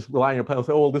just rely on your plan and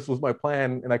say, "Oh, well, this was my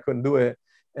plan and I couldn't do it."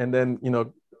 And then,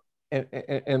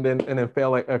 and then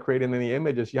fail at creating any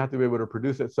images. You have to be able to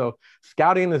produce it. So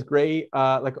scouting is great.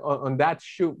 Like on that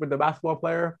shoot with the basketball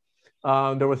player,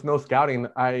 there was no scouting.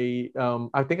 I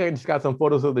think I just got some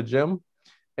photos of the gym,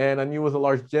 and I knew it was a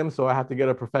large gym, so I had to get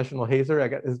a professional hazer.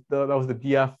 That was the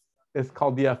DF. It's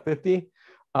called DF50,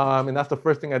 and that's the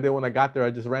first thing I did when I got there.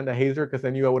 I just ran the hazer because I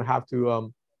knew I would have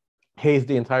to haze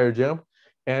the entire gym,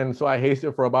 and so I hazed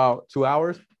it for about 2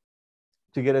 hours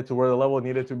to get it to where the level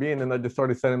needed to be, and then I just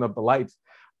started setting up the lights.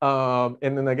 And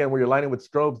then again, where you're lighting with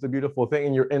strobes, the beautiful thing,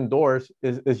 and you're indoors,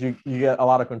 is you get a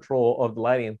lot of control of the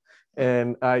lighting.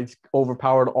 And I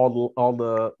overpowered all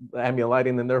the ambient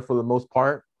lighting in there for the most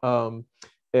part,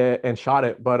 and shot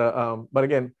it. But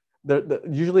again,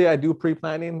 usually I do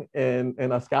pre-planning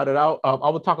and I scout it out. I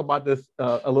will talk about this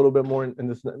a little bit more in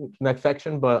this next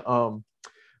section, but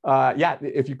yeah,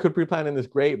 if you could pre-plan in, is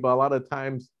great. But a lot of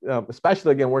times,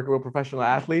 especially again working with professional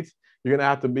athletes, you're gonna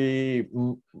have to be,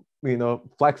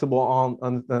 flexible on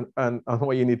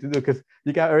what you need to do, because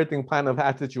you got everything planned. I've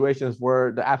had situations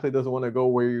where the athlete doesn't want to go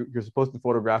where you're supposed to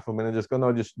photograph them, and then just go,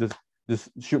 no, just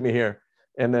shoot me here,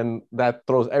 and then that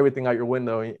throws everything out your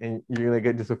window, and you're gonna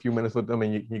get just a few minutes with them,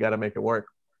 and you got to make it work.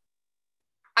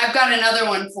 I've got another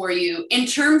one for you. In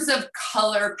terms of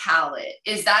color palette,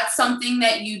 is that something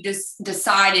that you just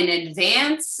decide in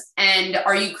advance? And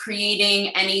are you creating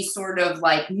any sort of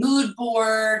like mood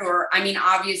board? Or, I mean,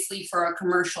 obviously for a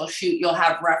commercial shoot, you'll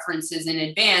have references in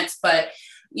advance, but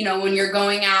when you're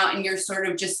going out and you're sort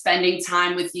of just spending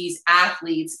time with these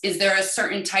athletes, is there a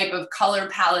certain type of color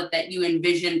palette that you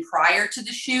envision prior to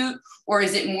the shoot? Or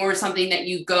is it more something that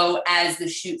you go as the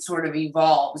shoot sort of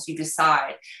evolves, you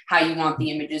decide how you want the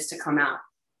images to come out?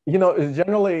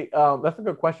 Generally, that's a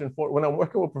good question. For when I'm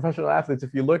working with professional athletes,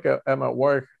 if you look at my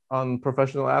work on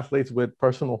professional athletes with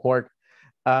personal work,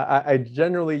 I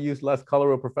generally use less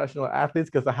color with professional athletes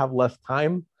because I have less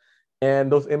time.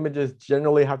 And those images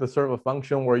generally have to serve a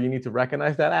function where you need to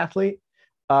recognize that athlete.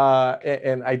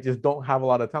 And I just don't have a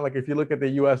lot of time. Like if you look at the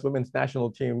U.S. women's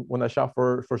national team, when I shot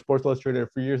for Sports Illustrated a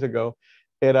few years ago,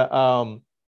 it has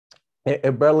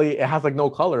like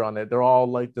no color on it. They're all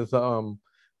like this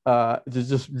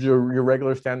just your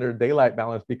regular standard daylight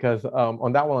balance, because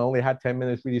on that one I only had 10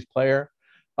 minutes with each player,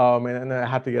 and I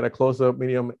had to get a close-up,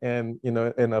 medium, and in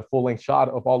a full-length shot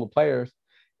of all the players,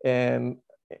 and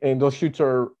those shoots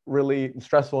are really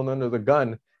stressful and under the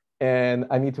gun, and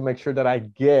I need to make sure that I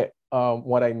get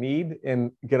what I need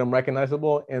and get them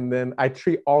recognizable. And then I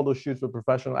treat all those shoots with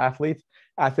professional athletes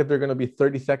as if they're going to be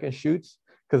 30-second shoots,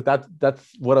 because that's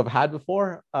what I've had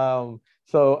before.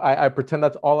 So I pretend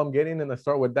that's all I'm getting, and I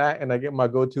start with that, and I get my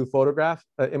go-to photographs,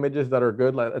 images that are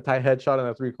good, like a tight headshot and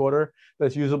a 3/4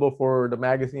 that's usable for the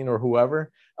magazine or whoever.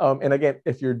 And again,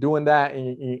 if you're doing that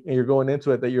and you're going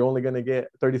into it that you're only going to get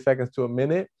 30 seconds to a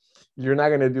minute, you're not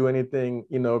going to do anything,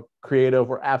 creative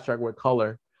or abstract with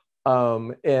color.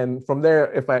 And from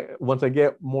there, once I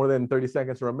get more than 30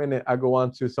 seconds or a minute, I go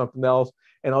on to something else,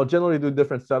 and I'll generally do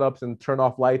different setups and turn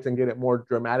off lights and get it more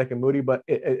dramatic and moody. But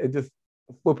it just,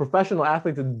 with professional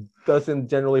athletes, it doesn't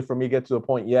generally for me get to a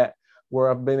point yet where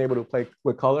I've been able to play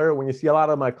with color. When you see a lot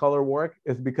of my color work,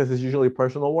 it's because it's usually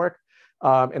personal work.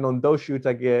 And on those shoots,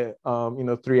 I get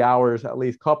 3 hours, at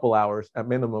least couple hours at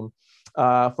minimum.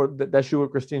 For that shoot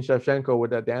with Christine Shevchenko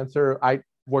with that dancer, I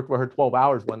worked with her 12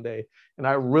 hours one day, and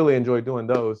I really enjoy doing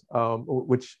those,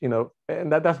 which,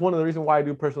 and that's one of the reasons why I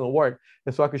do personal work.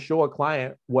 And so I could show a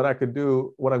client what I could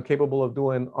do, what I'm capable of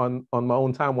doing on my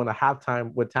own time when I have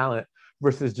time with talent,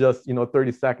 versus just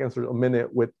 30 seconds or a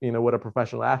minute with with a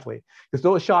professional athlete. Because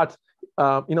those shots,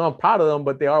 I'm proud of them,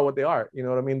 but they are what they are. You know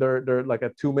what I mean? They're like a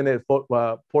 2-minute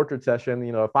portrait session,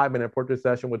 a 5-minute portrait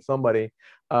session with somebody,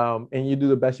 and you do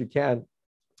the best you can,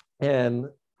 and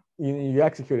you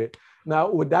execute it.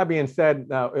 Now, with that being said,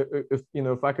 now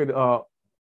if I could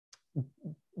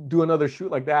do another shoot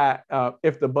like that,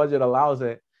 if the budget allows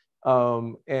it,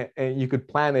 and you could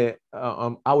plan it,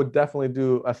 I would definitely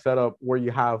do a setup where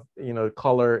you have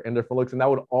color and different looks, and that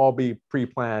would all be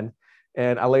pre-planned.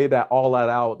 And I lay all that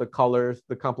out, the colors,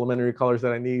 the complementary colors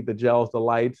that I need, the gels, the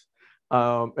lights.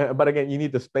 But again, you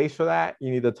need the space for that,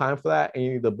 you need the time for that, and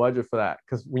you need the budget for that.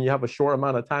 Because when you have a short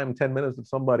amount of time, 10 minutes with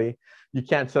somebody, you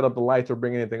can't set up the lights or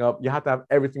bring anything up. You have to have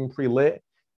everything pre-lit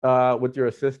with your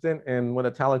assistant. And when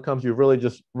the talent comes, you really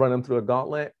just run them through a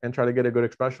gauntlet and try to get a good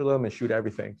expression of them and shoot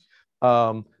everything.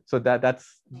 So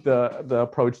that's the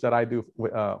approach that I do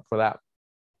for that.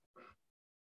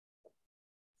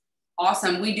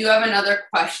 Awesome. We do have another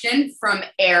question from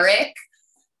Eric.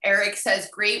 Eric says,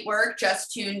 great work,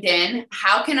 just tuned in.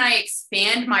 How can I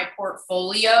expand my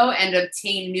portfolio and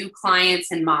obtain new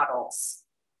clients and models?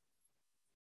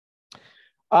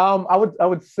 I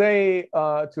would say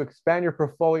to expand your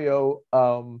portfolio,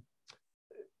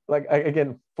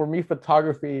 again, for me,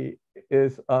 photography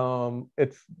is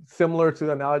it's similar to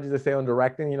the analogy they say on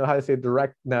directing. You know how they say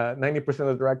 90% of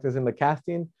the directors in the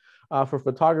casting. For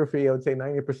photography, I would say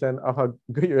 90% of how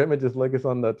good your images look is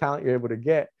on the talent you're able to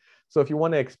get. So if you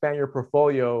want to expand your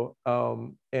portfolio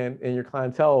and your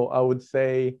clientele, I would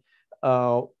say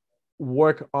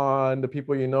work on the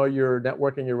people you know, your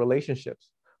network and your relationships.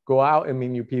 Go out and meet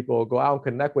new people. Go out and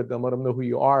connect with them. Let them know who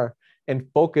you are, and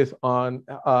focus on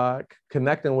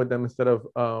connecting with them instead of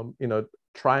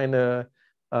trying to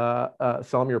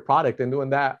sell them your product and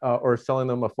doing that or selling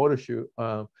them a photo shoot.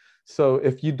 So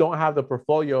if you don't have the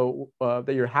portfolio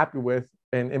that you're happy with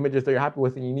and images that you're happy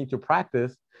with and you need to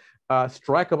practice,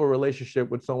 strike up a relationship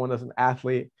with someone that's an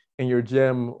athlete in your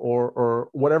gym or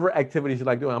whatever activities you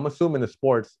like doing. I'm assuming the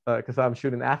sports because I'm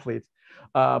shooting athletes.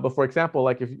 But for example,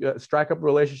 like if you strike up a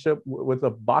relationship with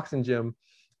a boxing gym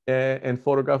and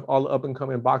photograph all the up and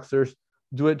coming boxers,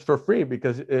 do it for free,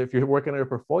 because if you're working on your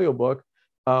portfolio book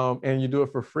and you do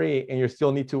it for free and you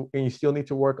still need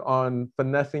to work on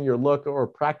finessing your look or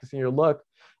practicing your look,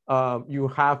 you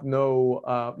have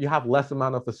less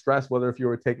amount of the stress, whether if you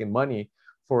were taking money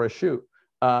for a shoot.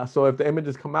 So if the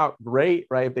images come out great,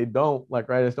 right? If they don't, like,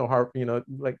 right, there's no hard,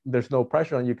 like there's no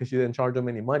pressure on you because you didn't charge them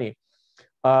any money.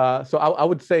 So I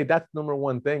would say that's number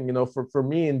one thing. For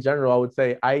me in general, I would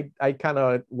say I kind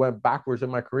of went backwards in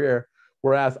my career,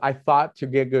 whereas I thought to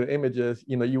get good images,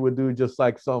 you would do just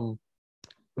like some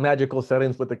magical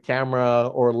settings with the camera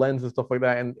or lens and stuff like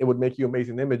that, and it would make you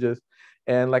amazing images.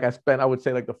 And like I would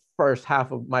say like the first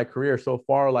half of my career so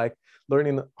far, like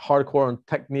learning hardcore on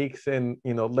techniques and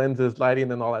lenses,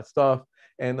 lighting, and all that stuff,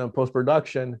 and post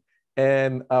production.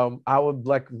 And I would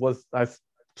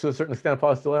to a certain extent,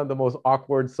 probably still am the most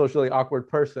socially awkward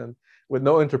person with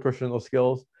no interpersonal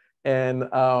skills. And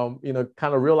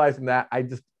kind of realizing that, I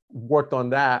just worked on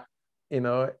that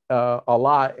a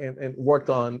lot, and worked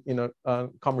on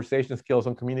conversation skills,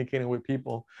 on communicating with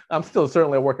people. I'm still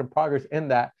certainly a work in progress in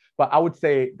that, but I would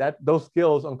say that those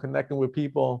skills on connecting with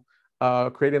people,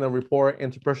 creating a rapport,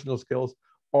 interpersonal skills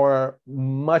are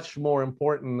much more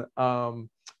important,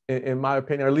 in my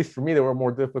opinion, or at least for me. They were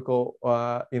more difficult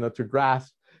to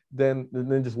grasp than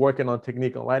just working on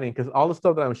technique and lighting, because all the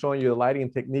stuff that I'm showing you, the lighting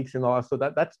techniques and all that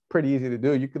stuff, that's pretty easy to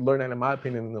do. You could learn that, in my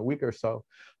opinion, in a week or so.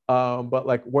 But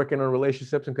like working on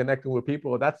relationships and connecting with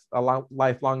people, that's a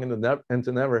lifelong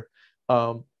into never.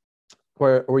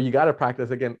 Where you got to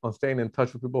practice again on staying in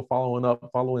touch with people, following up,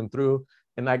 following through,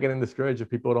 and not getting discouraged if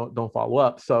people don't follow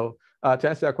up. So to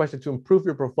answer that question, to improve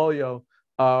your portfolio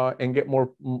and get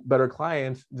better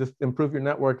clients, just improve your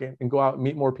network and go out and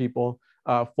meet more people.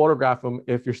 Photograph them.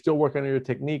 If you're still working on your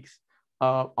techniques,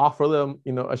 offer them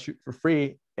a shoot for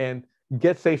free, and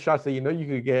get safe shots that you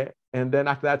could get. And then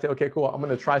after that, say, okay, cool, I'm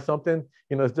going to try something.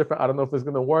 It's different. I don't know if it's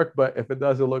going to work, but if it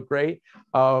does, it'll look great.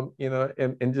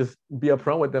 And just be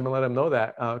upfront with them and let them know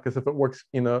that. Because if it works,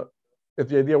 if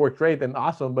the idea worked great, then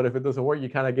awesome. But if it doesn't work, you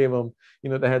kind of gave them,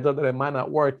 the heads up that it might not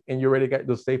work, and you already got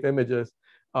those safe images.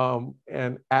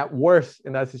 And at worst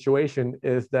in that situation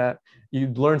is that you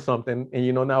learn something,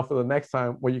 and now for the next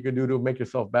time what you could do to make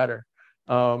yourself better.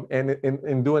 And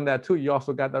in doing that too, you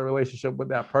also got that relationship with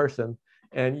that person,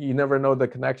 and you never know the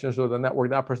connections or the network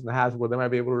that person has where they might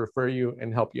be able to refer you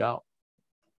and help you out.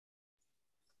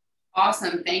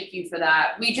 Awesome. Thank you for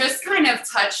that. We just kind of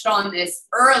touched on this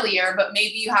earlier, but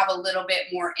maybe you have a little bit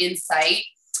more insight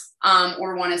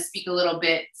or want to speak a little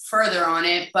bit further on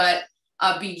it. But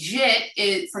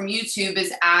Bijit from YouTube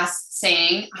is asked,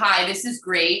 saying, "Hi, this is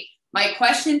great. My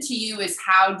question to you is,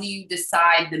 how do you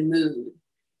decide the mood?"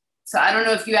 So I don't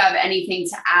know if you have anything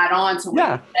to add on to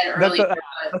what you said earlier.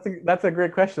 That's a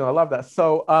great question. I love that.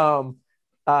 So on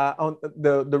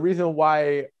the reason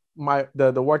why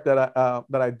the work that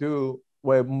I do,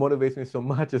 what motivates me so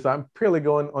much, is I'm purely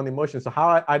going on emotion. So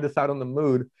how I decide on the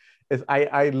mood is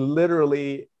I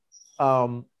literally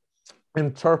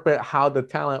interpret how the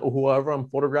talent or whoever I'm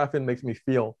photographing makes me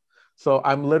feel. So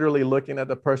I'm literally looking at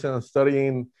the person and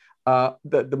studying.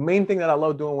 The main thing that I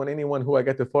love doing when anyone who I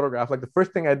get to photograph, like the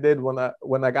first thing I did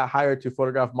when I got hired to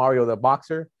photograph Mario the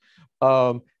boxer,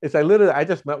 is I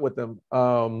just met with them.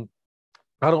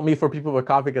 I don't meet for people with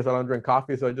coffee because I don't drink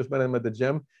coffee, so I just met them at the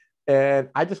gym, and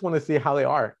I just want to see how they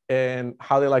are and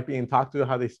how they like being talked to,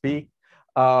 how they speak,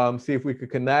 see if we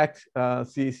could connect,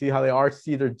 see how they are,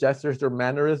 see their gestures, their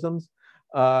mannerisms,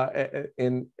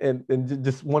 and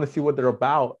just want to see what they're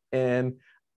about. And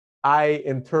I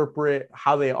interpret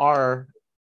how they are,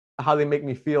 how they make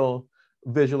me feel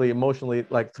visually, emotionally,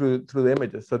 like through the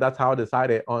images. So that's how I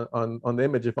decided on the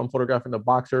image. If I'm photographing a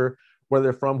boxer where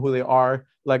they're from, who they are.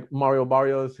 Like Mario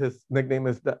Barrios, his nickname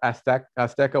is the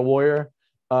Azteca Warrior.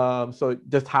 So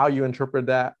just how you interpret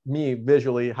that, me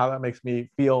visually, how that makes me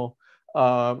feel,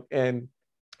 and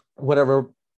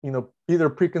whatever, either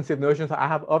preconceived notions I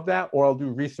have of that, or I'll do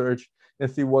research and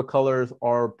see what colors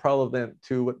are relevant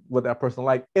to what that person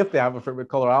like. If they have a favorite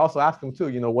color, I also ask them too,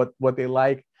 what they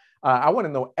like. I want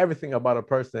to know everything about a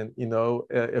person,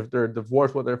 if they're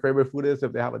divorced, what their favorite food is,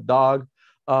 if they have a dog.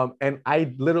 And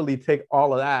I literally take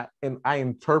all of that and I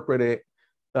interpret it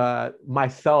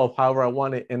myself, however I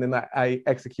want it, and then I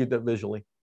execute that visually.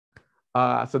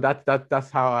 So that's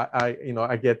how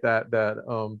I get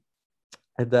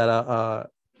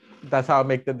that's how I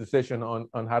make the decision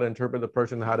on how to interpret the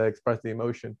person, how to express the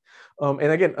emotion. And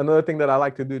again, another thing that I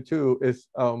like to do too is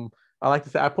I like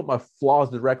to say I put my flaws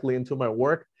directly into my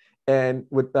work. And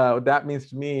what that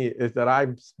means to me is that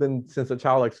I've been since a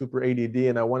child like super ADD,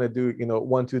 and I want to do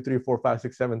 1, 2, 3, 4, 5,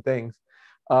 6, 7 things,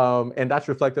 and that's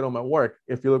reflected on my work.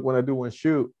 If you look when I do one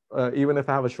shoot, even if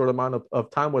I have a short amount of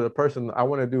time with a person, I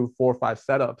want to do 4 or 5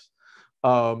 setups,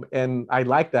 and I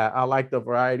like that. I like the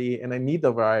variety, and I need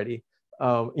the variety.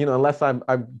 Unless I'm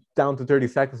down to 30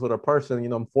 seconds with a person,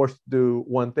 I'm forced to do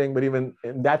one thing. But even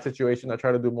in that situation, I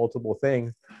try to do multiple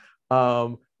things.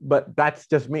 But that's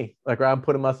just me. Like I'm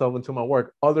putting myself into my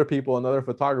work. Other people and other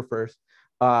photographers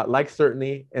like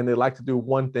certainty, and they like to do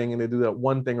one thing, and they do that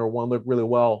one thing or one look really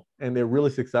well, and they're really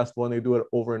successful, and they do it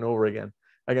over and over again.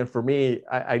 Again, for me,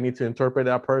 I need to interpret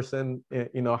that person,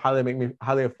 how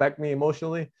they affect me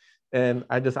emotionally, and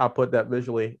I just output that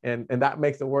visually, and that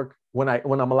makes it work. When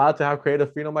I'm allowed to have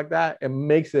creative freedom like that, it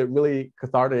makes it really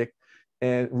cathartic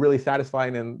and really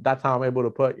satisfying, and that's how I'm able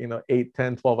to put 8,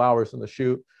 10, 12 hours in the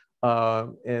shoot,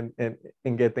 and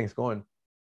get things going.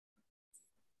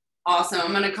 Awesome.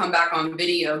 I'm going to come back on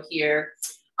video here.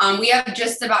 We have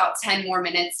just about 10 more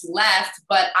minutes left,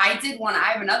 but I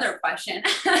have another question.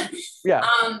 Yeah.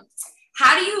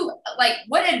 How do you,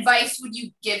 what advice would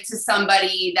you give to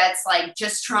somebody that's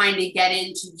just trying to get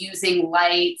into using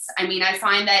lights? I mean, I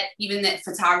find that even the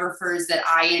photographers that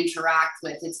I interact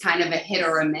with, it's kind of a hit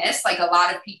or a miss. A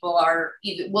lot of people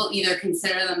will either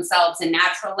consider themselves a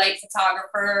natural light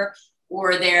photographer,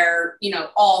 or they're,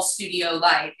 all studio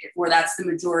light, or that's the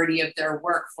majority of their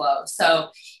workflow. So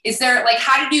is there,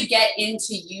 how did you get into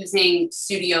using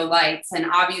studio lights? And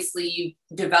obviously you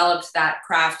developed that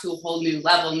craft to a whole new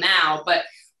level now, but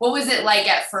what was it like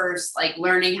at first,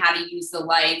 learning how to use the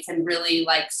lights and really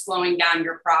slowing down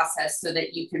your process so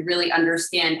that you could really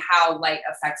understand how light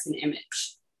affects an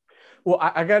image? Well,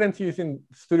 I got into using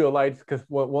studio lights because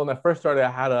when I first started,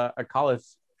 I had a college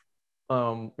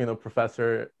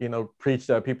professor, preached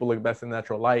that people look best in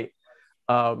natural light.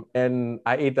 And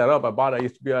I ate that up. I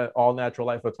used to be an all natural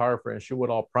light photographer and shoot with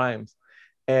all primes.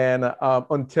 And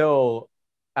until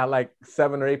at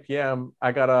 7 or 8 p.m.,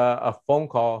 I got a phone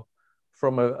call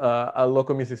from a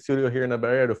local music studio here in the Bay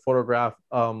Area to photograph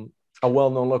a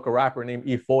well-known local rapper named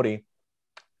E40.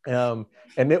 And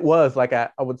it was I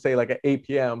would say at 8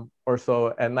 p.m. or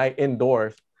so at night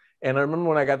indoors. And I remember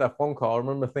when I got that phone call, I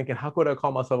remember thinking, how could I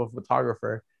call myself a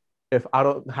photographer if I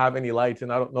don't have any lights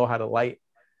and I don't know how to light?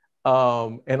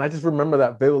 And I just remember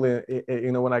that vividly,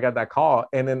 when I got that call.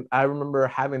 And then I remember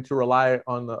having to rely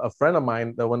on a friend of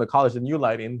mine that went to college in new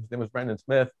lighting. His name was Brandon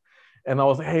Smith. And I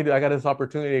was like, hey, dude, I got this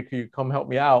opportunity. Could you come help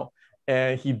me out?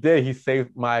 And he did. He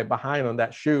saved my behind on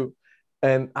that shoot.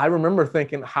 And I remember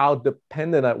thinking how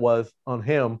dependent I was on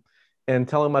him, and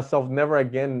telling myself, never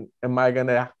again am I going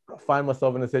to find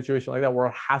myself in a situation like that where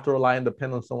I have to rely and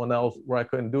depend on someone else where I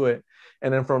couldn't do it.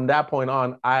 And then from that point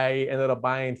on, I ended up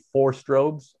buying 4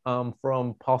 strobes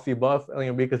from Posse Buff,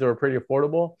 because they were pretty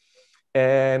affordable.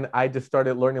 And I just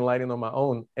started learning lighting on my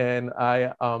own. And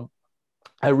I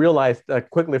realized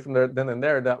quickly from there, then and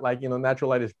there, that natural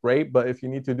light is great, but if you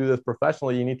need to do this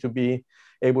professionally, you need to be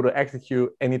able to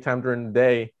execute anytime during the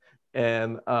day,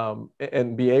 and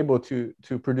be able to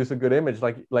produce a good image.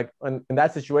 In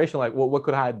that situation, what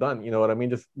could I have done? You know what I mean?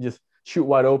 Just shoot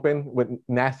wide open with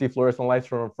nasty fluorescent lights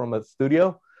from a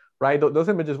studio, right? Those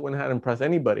images wouldn't have impressed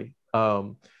anybody.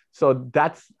 So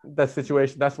that's that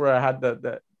situation. That's where I had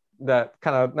that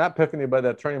kind of, not epiphany, but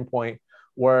that turning point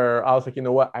where I was like, you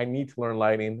know what, I need to learn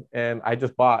lighting. And I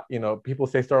just bought, people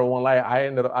say start with one light.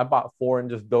 I bought 4 and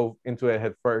just dove into it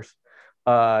head first,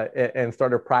 and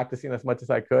started practicing as much as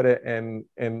I could, and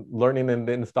learning, and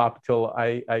didn't stop until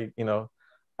I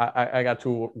got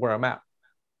to where I'm at.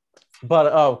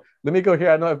 But let me go here.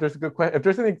 I know if there's a good question, if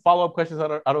there's any follow-up questions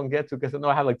I don't get to, because I know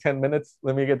I have 10 minutes.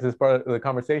 Let me get to this part of the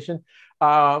conversation.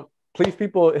 Please,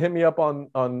 people, hit me up on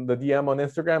the DM on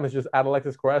Instagram. It's just at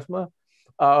Alexis Cuarezma.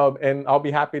 And I'll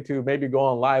be happy to maybe go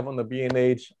on live on the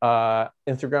B&H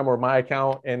Instagram or my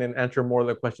account and then answer more of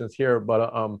the questions here.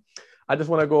 But I just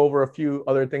want to go over a few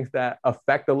other things that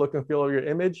affect the look and feel of your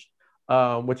image,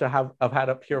 which I've had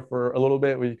up here for a little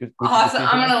bit. Awesome.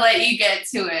 I'm going to let you get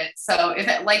to it. So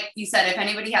like you said, if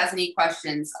anybody has any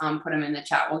questions, put them in the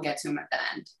chat. We'll get to them at the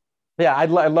end. Yeah, I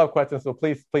love questions. So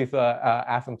please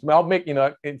ask them to me. I'll make,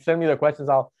 send me the questions.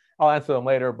 I'll answer them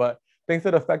later. But things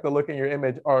that affect the look in your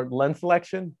image are lens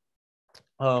selection.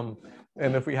 And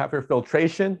if we have here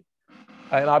filtration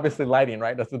and obviously lighting,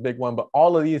 right? That's the big one. But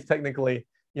all of these technically,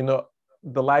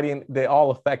 the lighting, they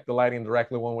all affect the lighting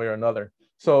directly one way or another.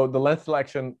 So the lens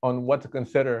selection on what to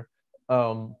consider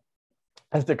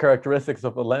as the characteristics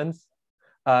of the lens,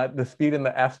 the speed in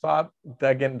the f-stop,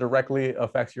 that again directly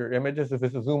affects your images. If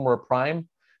it's a zoom or a prime,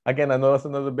 again, I know that's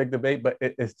another big debate, but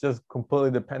it's just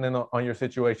completely dependent on your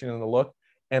situation and the look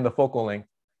and the focal length.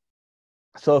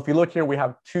 So if you look here, we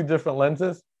have two different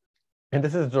lenses, and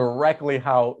this is directly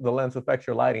how the lens affects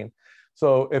your lighting.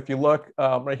 So if you look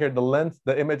right here,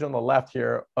 the image on the left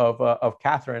here of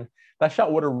Catherine, that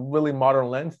shot with a really modern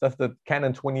lens. That's the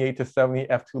Canon 28-70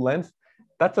 f2 lens.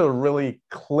 That's a really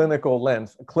clinical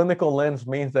lens. A clinical lens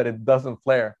means that it doesn't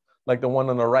flare, like the one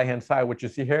on the right-hand side, which you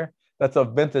see here. That's a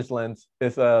vintage lens.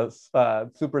 It's a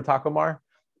Super Takumar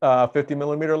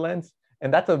 50mm lens.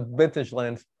 And that's a vintage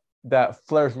lens that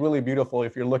flares really beautiful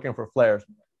if you're looking for flares.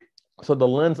 So the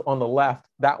lens on the left,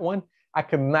 that one, I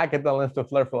cannot get the lens to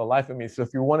flare for the life of me. So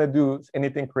if you want to do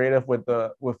anything creative with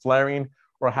flaring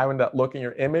or having that look in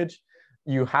your image,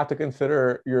 you have to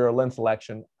consider your lens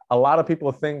selection. A lot of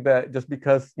people think that just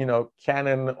because,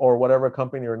 Canon or whatever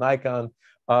company or Nikon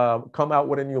come out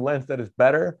with a new lens that is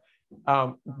better,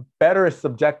 better is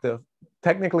subjective.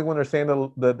 Technically, when they're saying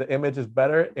the image is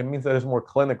better, it means that it's more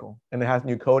clinical and it has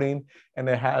new coating and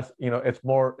it has, it's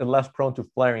less prone to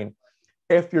flaring.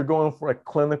 If you're going for a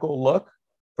clinical look,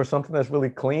 for something that's really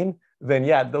clean, then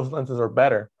yeah, those lenses are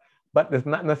better. But it's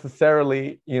not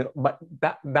necessarily, but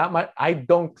that might, I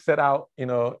don't set out,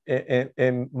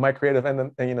 in my creative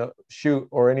and shoot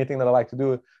or anything that I like to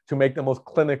do to make the most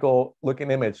clinical looking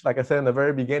image. Like I said in the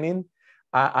very beginning,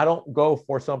 I don't go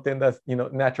for something that's,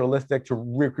 naturalistic to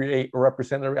recreate or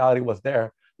represent the reality was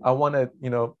there. I want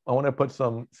to put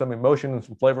some emotion and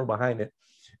some flavor behind it.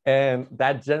 And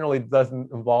that generally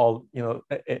doesn't involve,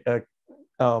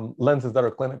 lenses that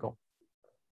are clinical.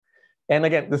 And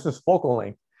again, this is focal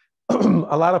length.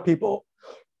 A lot of people,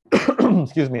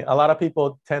 excuse me, a lot of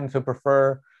people tend to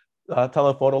prefer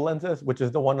telephoto lenses, which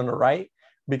is the one on the right,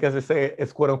 because they say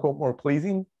it's quote unquote more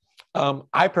pleasing.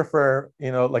 I prefer,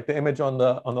 like the image on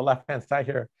the left-hand side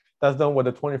here, that's done with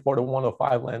a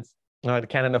 24-105 lens, the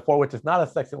Canon F4, which is not a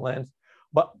sexy lens,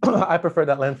 but I prefer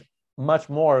that lens much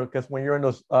more because when you're in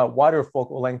those wider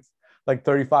focal lengths, like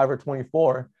 35 or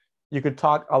 24, you could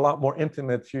talk a lot more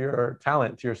intimate to your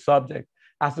talent, to your subject.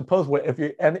 As opposed to if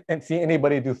you see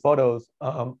anybody do photos,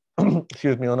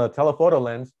 excuse me, on a telephoto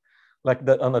lens, like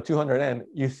on the 200N,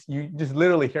 you just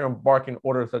literally hear them barking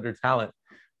orders of their talent.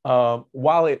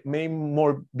 While it may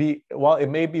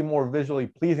be more visually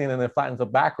pleasing and it flattens the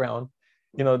background,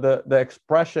 the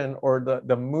expression or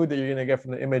the mood that you're going to get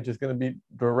from the image is going to be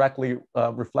directly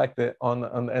reflected on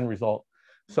the end result.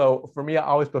 So for me, I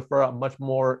always prefer a much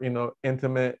more,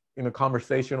 intimate,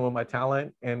 conversation with my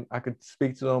talent, and I could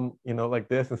speak to them, like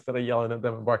this instead of yelling at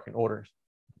them and barking orders.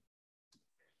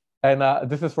 And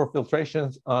this is for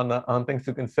filtrations on things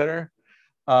to consider.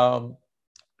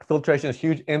 Filtration is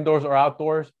huge, indoors or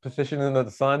outdoors, position in the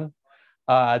sun,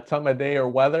 time of day or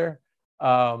weather,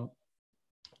 and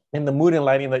the mood and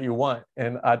lighting that you want.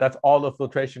 And that's all the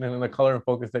filtration and the color and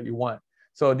focus that you want.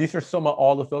 So these are some of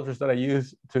all the filters that I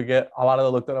use to get a lot of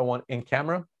the look that I want in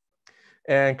camera.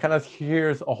 And kind of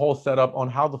here's a whole setup on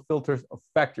how the filters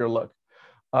affect your look.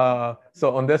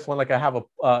 So on this one, like I have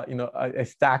I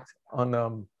stacked on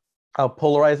a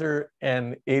polarizer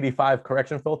and 85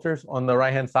 correction filters on the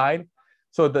right-hand side.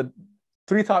 So the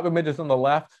 3 top images on the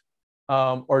left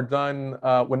are done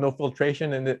with no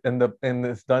filtration, and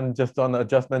it's done just on the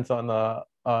adjustments on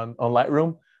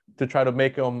Lightroom to try to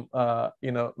make them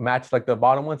match like the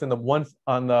bottom ones, and the ones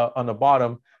on the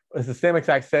bottom is the same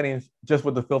exact settings just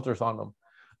with the filters on them.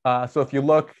 So if you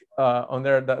look on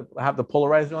there that have the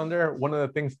polarizer on there, one of the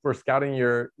things for scouting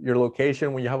your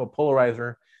location when you have a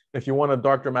polarizer, if you want a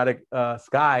dark dramatic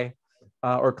sky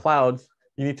or clouds,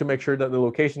 you need to make sure that the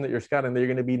location that you're scouting, that you're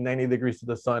going to be 90 degrees to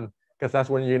the sun, because that's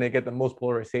when you're going to get the most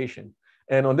polarization.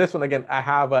 And on this one, again, I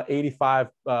have an 85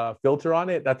 filter on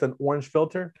it. That's an orange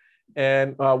filter.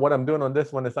 And what I'm doing on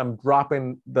this one is I'm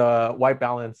dropping the white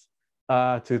balance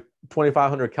to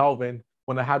 2500 Kelvin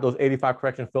when I have those 85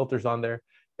 correction filters on there.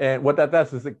 And what that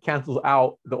does is it cancels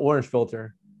out the orange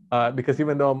filter, because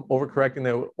even though I'm overcorrecting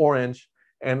the orange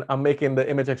and I'm making the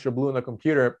image extra blue in the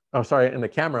computer, oh, sorry, in the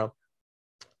camera,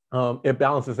 it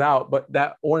balances out, but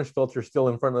that orange filter is still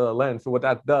in front of the lens. So what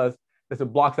that does is it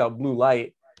blocks out blue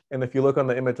light. And if you look on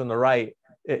the image on the right,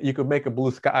 you could make a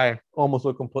blue sky almost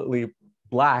look completely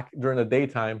black during the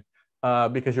daytime,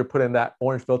 because you're putting that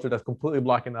orange filter that's completely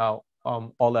blocking out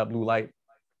all that blue light.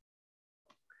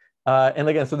 And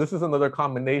again, so this is another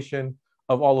combination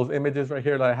of all those images right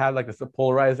here that I had, like it's a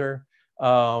polarizer,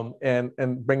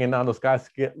 and bringing down those skies to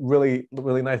get really,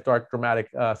 really nice, dark, dramatic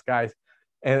skies.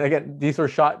 And again, these are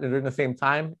shot during the same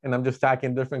time, and I'm just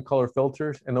stacking different color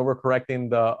filters and overcorrecting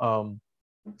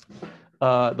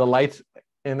the lights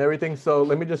and everything. So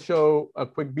let me just show a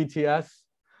quick BTS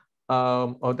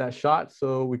of that shot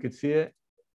so we could see it.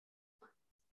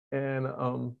 And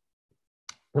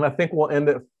I think we'll end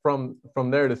it from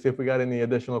there to see if we got any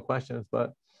additional questions.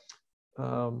 But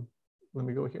let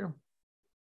me go here.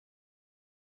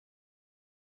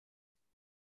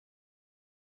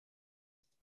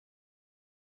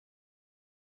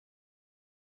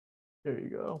 There you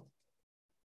go.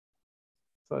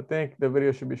 So I think the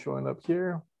video should be showing up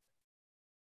here.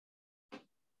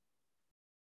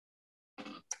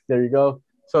 There you go.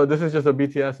 So this is just a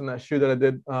BTS in that shoot that I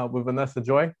did with Vanessa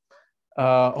Joy.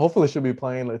 Hopefully it should be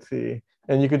playing. Let's see.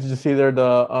 And you can just see there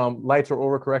the lights are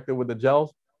overcorrected with the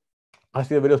gels. I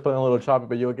see the video's playing a little choppy,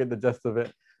 but you'll get the gist of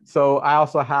it. So I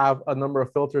also have a number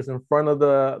of filters in front of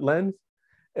the lens,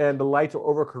 and the lights are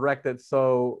overcorrected,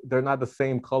 so they're not the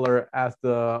same color as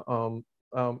the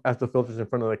filters in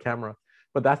front of the camera.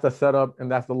 But that's the setup, and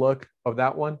that's the look of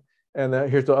that one. And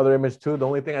here's the other image too. The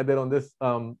only thing I did on this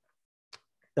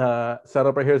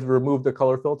setup right here is remove the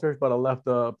color filters, but I left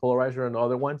the polarizer and the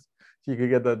other ones, so you could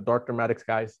get the dark dramatic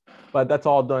skies. But that's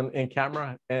all done in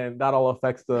camera, and that all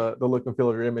affects the look and feel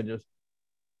of your images.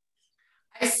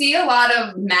 I see a lot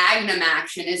of Magnum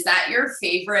action. Is that your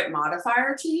favorite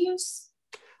modifier to use?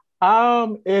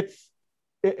 It's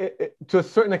to a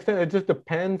certain extent. It just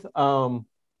depends.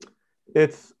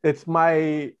 It's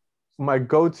my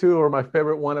go-to or my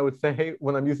favorite one, I would say,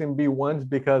 when I'm using B1s,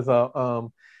 because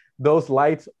those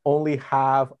lights only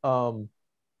have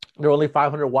they're only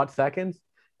 500 watt seconds,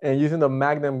 and using the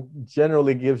Magnum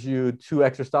generally gives you 2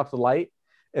 extra stops of light.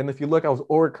 And if you look, I was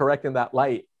overcorrecting that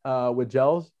light with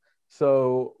gels.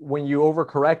 So when you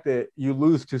overcorrect it, you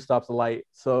lose 2 stops of light.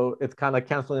 So it's kind of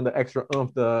canceling the extra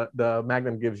oomph the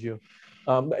Magnum gives you.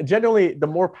 Generally, the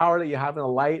more power that you have in a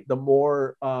light, the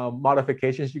more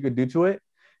modifications you could do to it.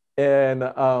 And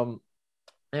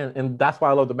that's why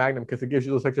I love the Magnum, because it gives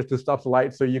you those extra 2 stops of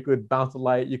light. So you could bounce the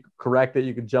light, you could correct it,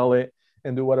 you could gel it,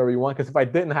 and do whatever you want. Because if I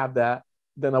didn't have that,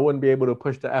 then I wouldn't be able to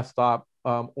push the f-stop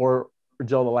or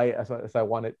gel the light as I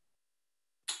wanted.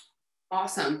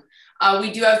 Awesome.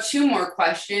 We do have 2 more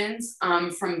questions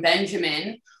from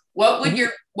Benjamin. What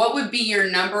would be your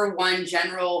number one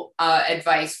general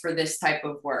advice for this type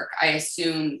of work? I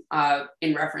assume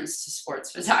in reference to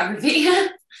sports photography.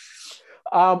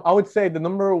 I would say the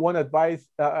number one advice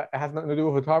has nothing to do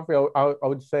with photography. I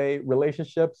would say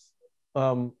relationships,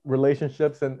 and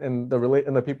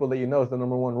the people that you know is the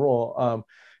number one rule.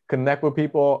 Connect with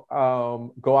people.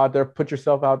 Go out there, put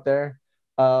yourself out there.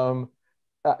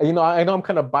 I know I'm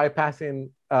kind of bypassing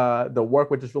the work,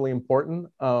 which is really important,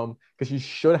 because you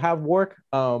should have work.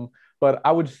 But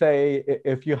I would say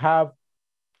if you have,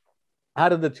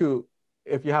 out of the two,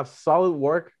 if you have solid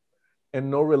work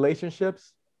and no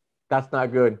relationships, that's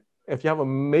not good. If you have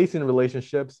amazing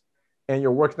relationships and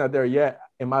your work's not there yet,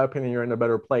 in my opinion, you're in a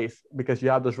better place, because you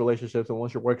have those relationships. And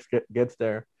once your work gets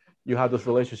there, you have those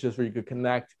relationships where you could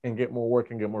connect and get more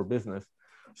work and get more business.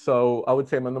 So I would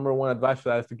say my number one advice for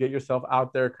that is to get yourself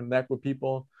out there, connect with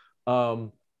people,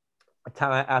 talent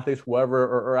athletes, whoever,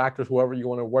 or actors, whoever you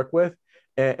want to work with,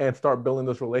 and start building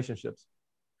those relationships.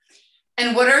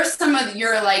 And what are some of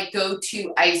your like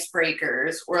go-to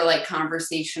icebreakers or like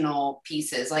conversational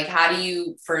pieces? Like, how do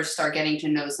you first start getting to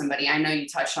know somebody? I know you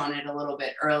touched on it a little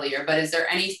bit earlier, but is there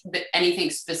anything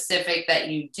specific that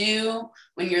you do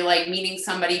when you're like meeting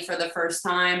somebody for the first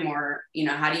time, or,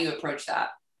 how do you approach that?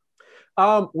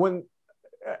 When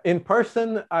in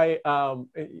person, it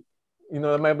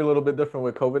might be a little bit different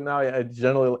with COVID now. I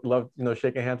generally love,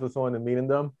 shaking hands with someone and meeting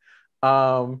them.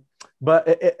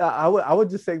 But I would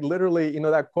just say literally,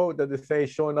 that quote that they say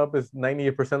showing up is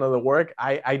 90% of the work.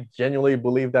 I genuinely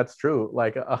believe that's true.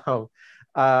 Like, the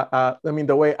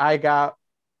way I got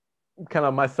kind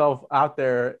of myself out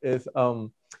there is,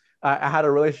 I had a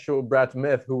relationship with Brad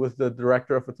Smith, who was the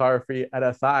director of photography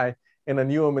at SI. And I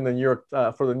knew him in the New York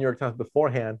for the New York Times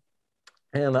beforehand,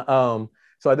 and so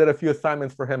I did a few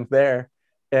assignments for him there.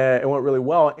 and it went really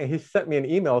well. And he sent me an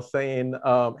email saying,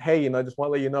 hey, I just want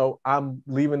to let you know, I'm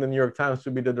leaving the New York Times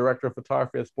to be the director of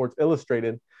photography at Sports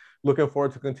Illustrated. Looking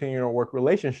forward to continuing our work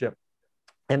relationship.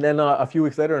 And then a few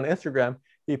weeks later on Instagram,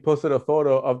 he posted a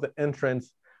photo of the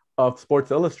entrance of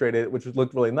Sports Illustrated, which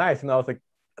looked really nice. And I was like,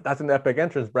 that's an epic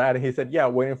entrance, Brad. And he said, yeah,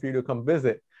 waiting for you to come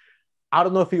visit. I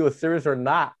don't know if he was serious or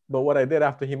not, but what I did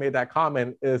after he made that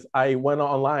comment is I went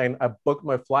online, I booked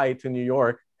my flight to New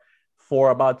York for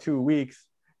about 2 weeks.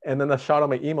 And then I shot him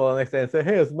my email the next day and said,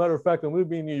 hey, as a matter of fact, I'm going to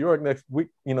be in New York next week,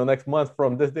 next month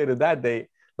from this day to that date.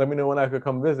 Let me know when I could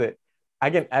come visit.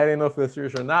 Again, I didn't know if it was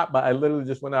serious or not, but I literally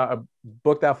just went out, I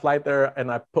booked that flight there,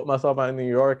 and I put myself out in New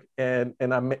York, and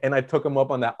I took him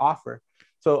up on that offer.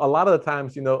 So a lot of the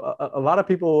times, a lot of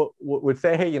people would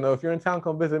say, hey, if you're in town,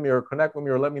 come visit me or connect with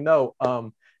me or let me know.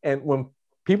 And when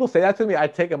people say that to me, I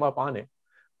take them up on it.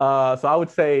 So I would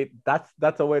say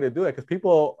that's a way to do it, because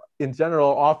people in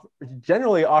general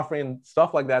generally offering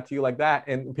stuff like that to you like that,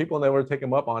 and people never take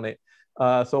them up on it.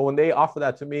 So when they offer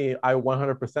that to me, I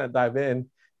 100% dive in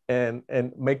and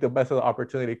make the best of the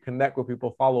opportunity, connect with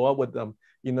people, follow up with them,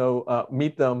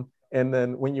 meet them. And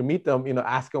then when you meet them,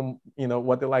 ask them,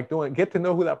 what they like doing, get to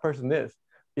know who that person is.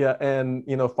 Yeah. And,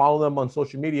 follow them on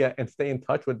social media and stay in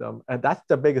touch with them. And that's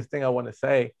the biggest thing I want to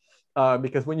say.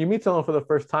 Because when you meet someone for the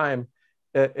first time,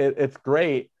 it's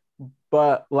great,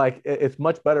 but like, it's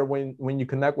much better when you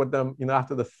connect with them,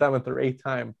 after the 7th or 8th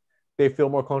time, they feel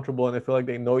more comfortable and they feel like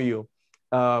they know you.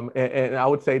 And I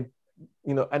would say,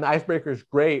 an icebreaker is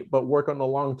great, but work on the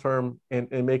long term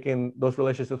and making those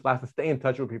relationships last and stay in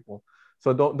touch with people.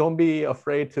 So don't be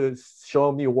afraid to show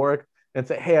them your work and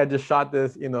say, hey, I just shot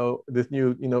this, this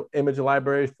new, image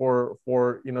library for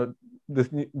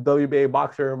this new WBA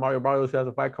boxer, Mario Barrios, who has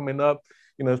a fight coming up.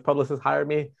 His publicist hired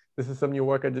me. This is some new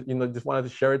work. I just wanted to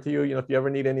share it to you. If you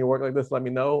ever need any work like this, let me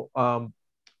know.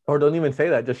 Or don't even say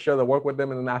that. Just share the work with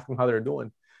them and then ask them how they're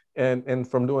doing. And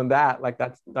from doing that, like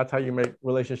that's how you make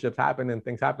relationships happen and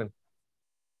things happen.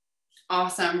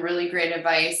 Awesome. Really great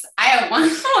advice. I have one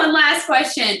last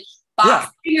question.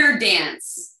 Boxing or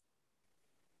dance?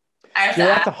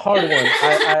 That's a hard one.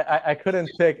 I couldn't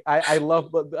pick. I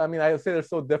love, but I mean, I would say they're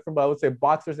so different, but I would say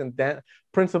boxers and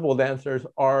principal dancers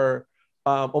are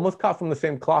almost cut from the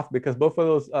same cloth, because both of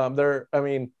those,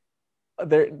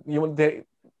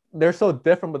 they're so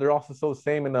different, but they're also so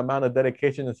same in the amount of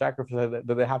dedication and sacrifice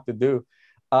that they have to do.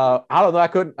 I don't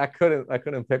know. I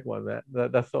couldn't pick one.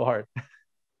 That's so hard.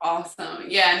 Awesome.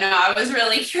 Yeah, no, I was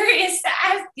really curious to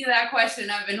ask you that question.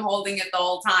 I've been holding it the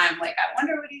whole time. Like, I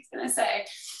wonder what he's going to say.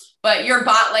 But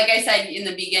like I said in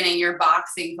the beginning, your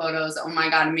boxing photos, oh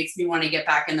my God, it makes me want to get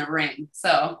back in the ring.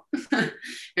 So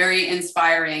very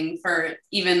inspiring for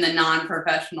even the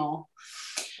non-professional.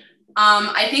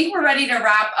 I think we're ready to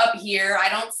wrap up here. I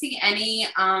don't see any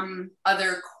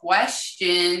other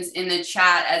questions in the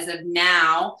chat as of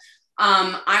now.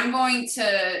 I'm going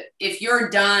to, if you're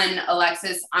done,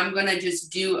 Alexis, I'm going to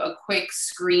just do a quick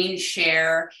screen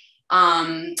share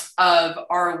of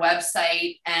our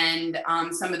website and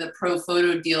some of the pro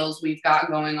photo deals we've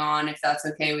got going on, if that's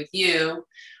okay with you,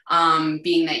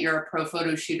 being that you're a pro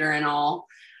photo shooter and all.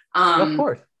 Of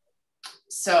course.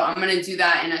 So I'm going to do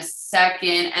that in a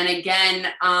second. And again,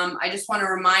 I just want to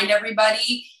remind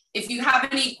everybody, if you have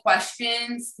any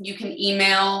questions, you can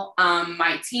email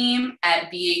my team at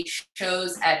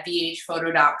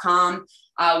bhshows@bhphoto.com.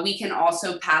 We can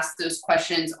also pass those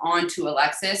questions on to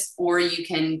Alexis, or you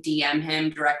can DM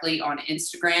him directly on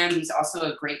Instagram. He's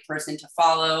also a great person to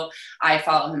follow. I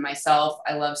follow him myself.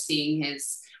 I love seeing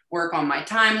his work on my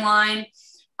timeline.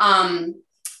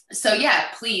 So yeah,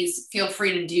 please feel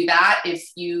free to do that if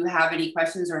you have any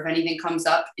questions or if anything comes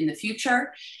up in the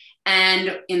future.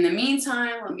 And in the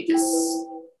meantime, let me just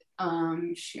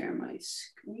share my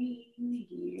screen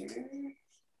here.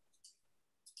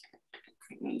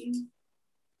 Okay.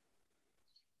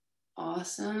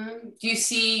 Awesome. Do you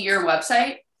see your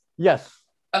website? Yes.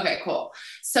 Okay, cool.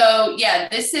 So yeah,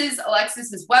 this is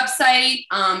Alexis's website.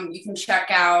 You can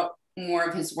check out more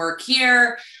of his work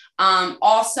here.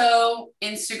 Also,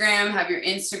 Instagram, have your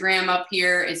Instagram up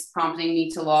here. It's prompting me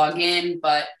to log in,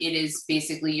 but it is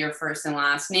basically your first and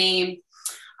last name.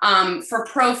 For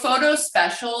Pro Photo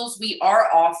Specials, we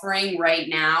are offering right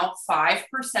now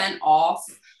 5% off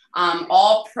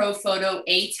all Pro Photo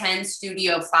A10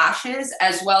 Studio flashes,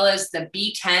 as well as the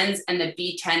B10s and the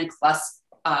B10 Plus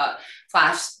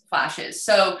flashes.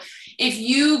 So if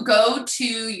you go to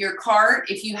your cart,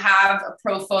 if you have a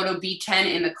Pro Photo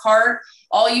B10 in the cart,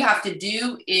 all you have to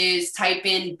do is type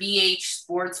in BH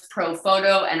Sports Pro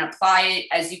Photo and apply it.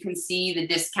 As you can see, the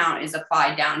discount is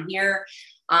applied down here.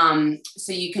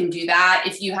 So you can do that.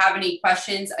 If you have any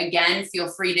questions, again, feel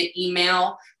free to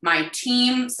email my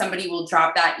team. Somebody will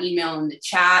drop that email in the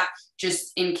chat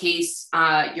just in case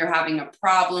you're having a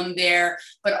problem there.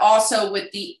 But also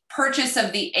with the purchase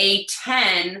of the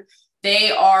A10,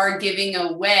 they are giving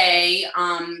away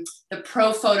the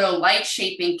Pro Photo Light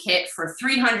Shaping Kit for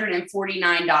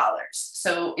 $349.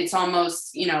 So it's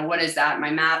almost, what is that? My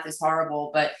math is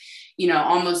horrible, but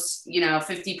almost,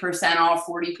 50% off,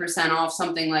 40% off,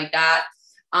 something like that.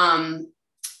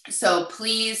 So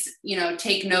please,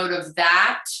 take note of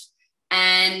that.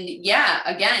 And yeah,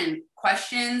 again,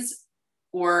 questions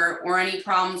or any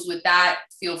problems with that,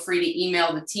 feel free to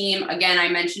email the team. Again, I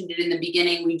mentioned it in the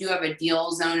beginning, we do have a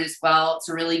deal zone as well. It's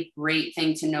a really great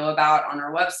thing to know about on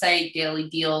our website, daily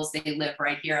deals. They live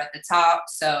right here at the top.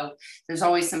 So there's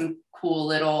always some cool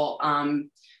little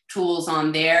tools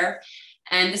on there.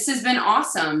 And this has been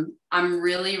awesome. I'm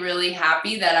really, really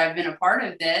happy that I've been a part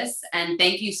of this. And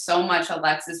thank you so much,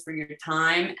 Alexis, for your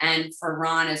time, and for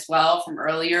Ron as well from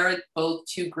earlier, both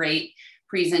two great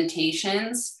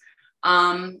presentations.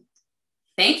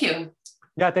 Thank you.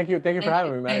 Yeah, thank you. Thank you for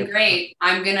having me, man. Great.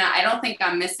 I don't think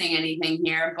I'm missing anything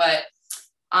here, but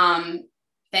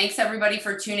thanks everybody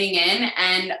for tuning in.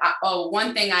 And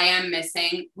one thing I am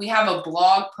missing, we have a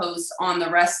blog post on the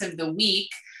rest of the week.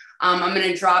 I'm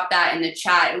going to drop that in the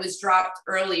chat. It was dropped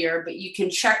earlier, but you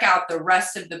can check out the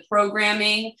rest of the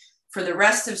programming for the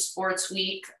rest of Sports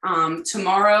Week.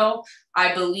 Tomorrow,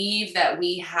 I believe that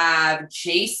we have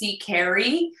JC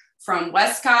Carey from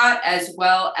Westcott, as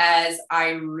well as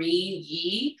Irene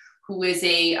Yee, who is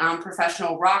a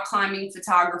professional rock climbing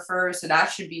photographer. So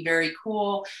that should be very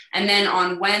cool. And then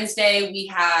on Wednesday, we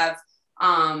have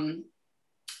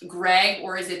Greg,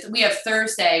 or we have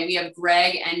Thursday, we have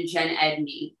Greg and Jen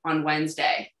Edney on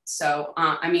Wednesday. So,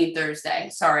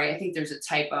 Thursday, sorry, I think there's a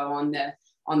typo on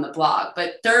the blog,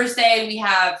 but Thursday we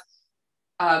have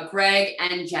Greg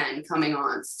and Jen coming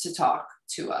on to talk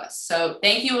to us. So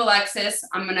thank you, Alexis.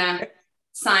 I'm going to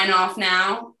sign off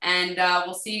now, and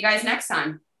we'll see you guys next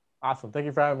time. Awesome. Thank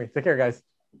you for having me. Take care, guys.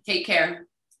 Take care.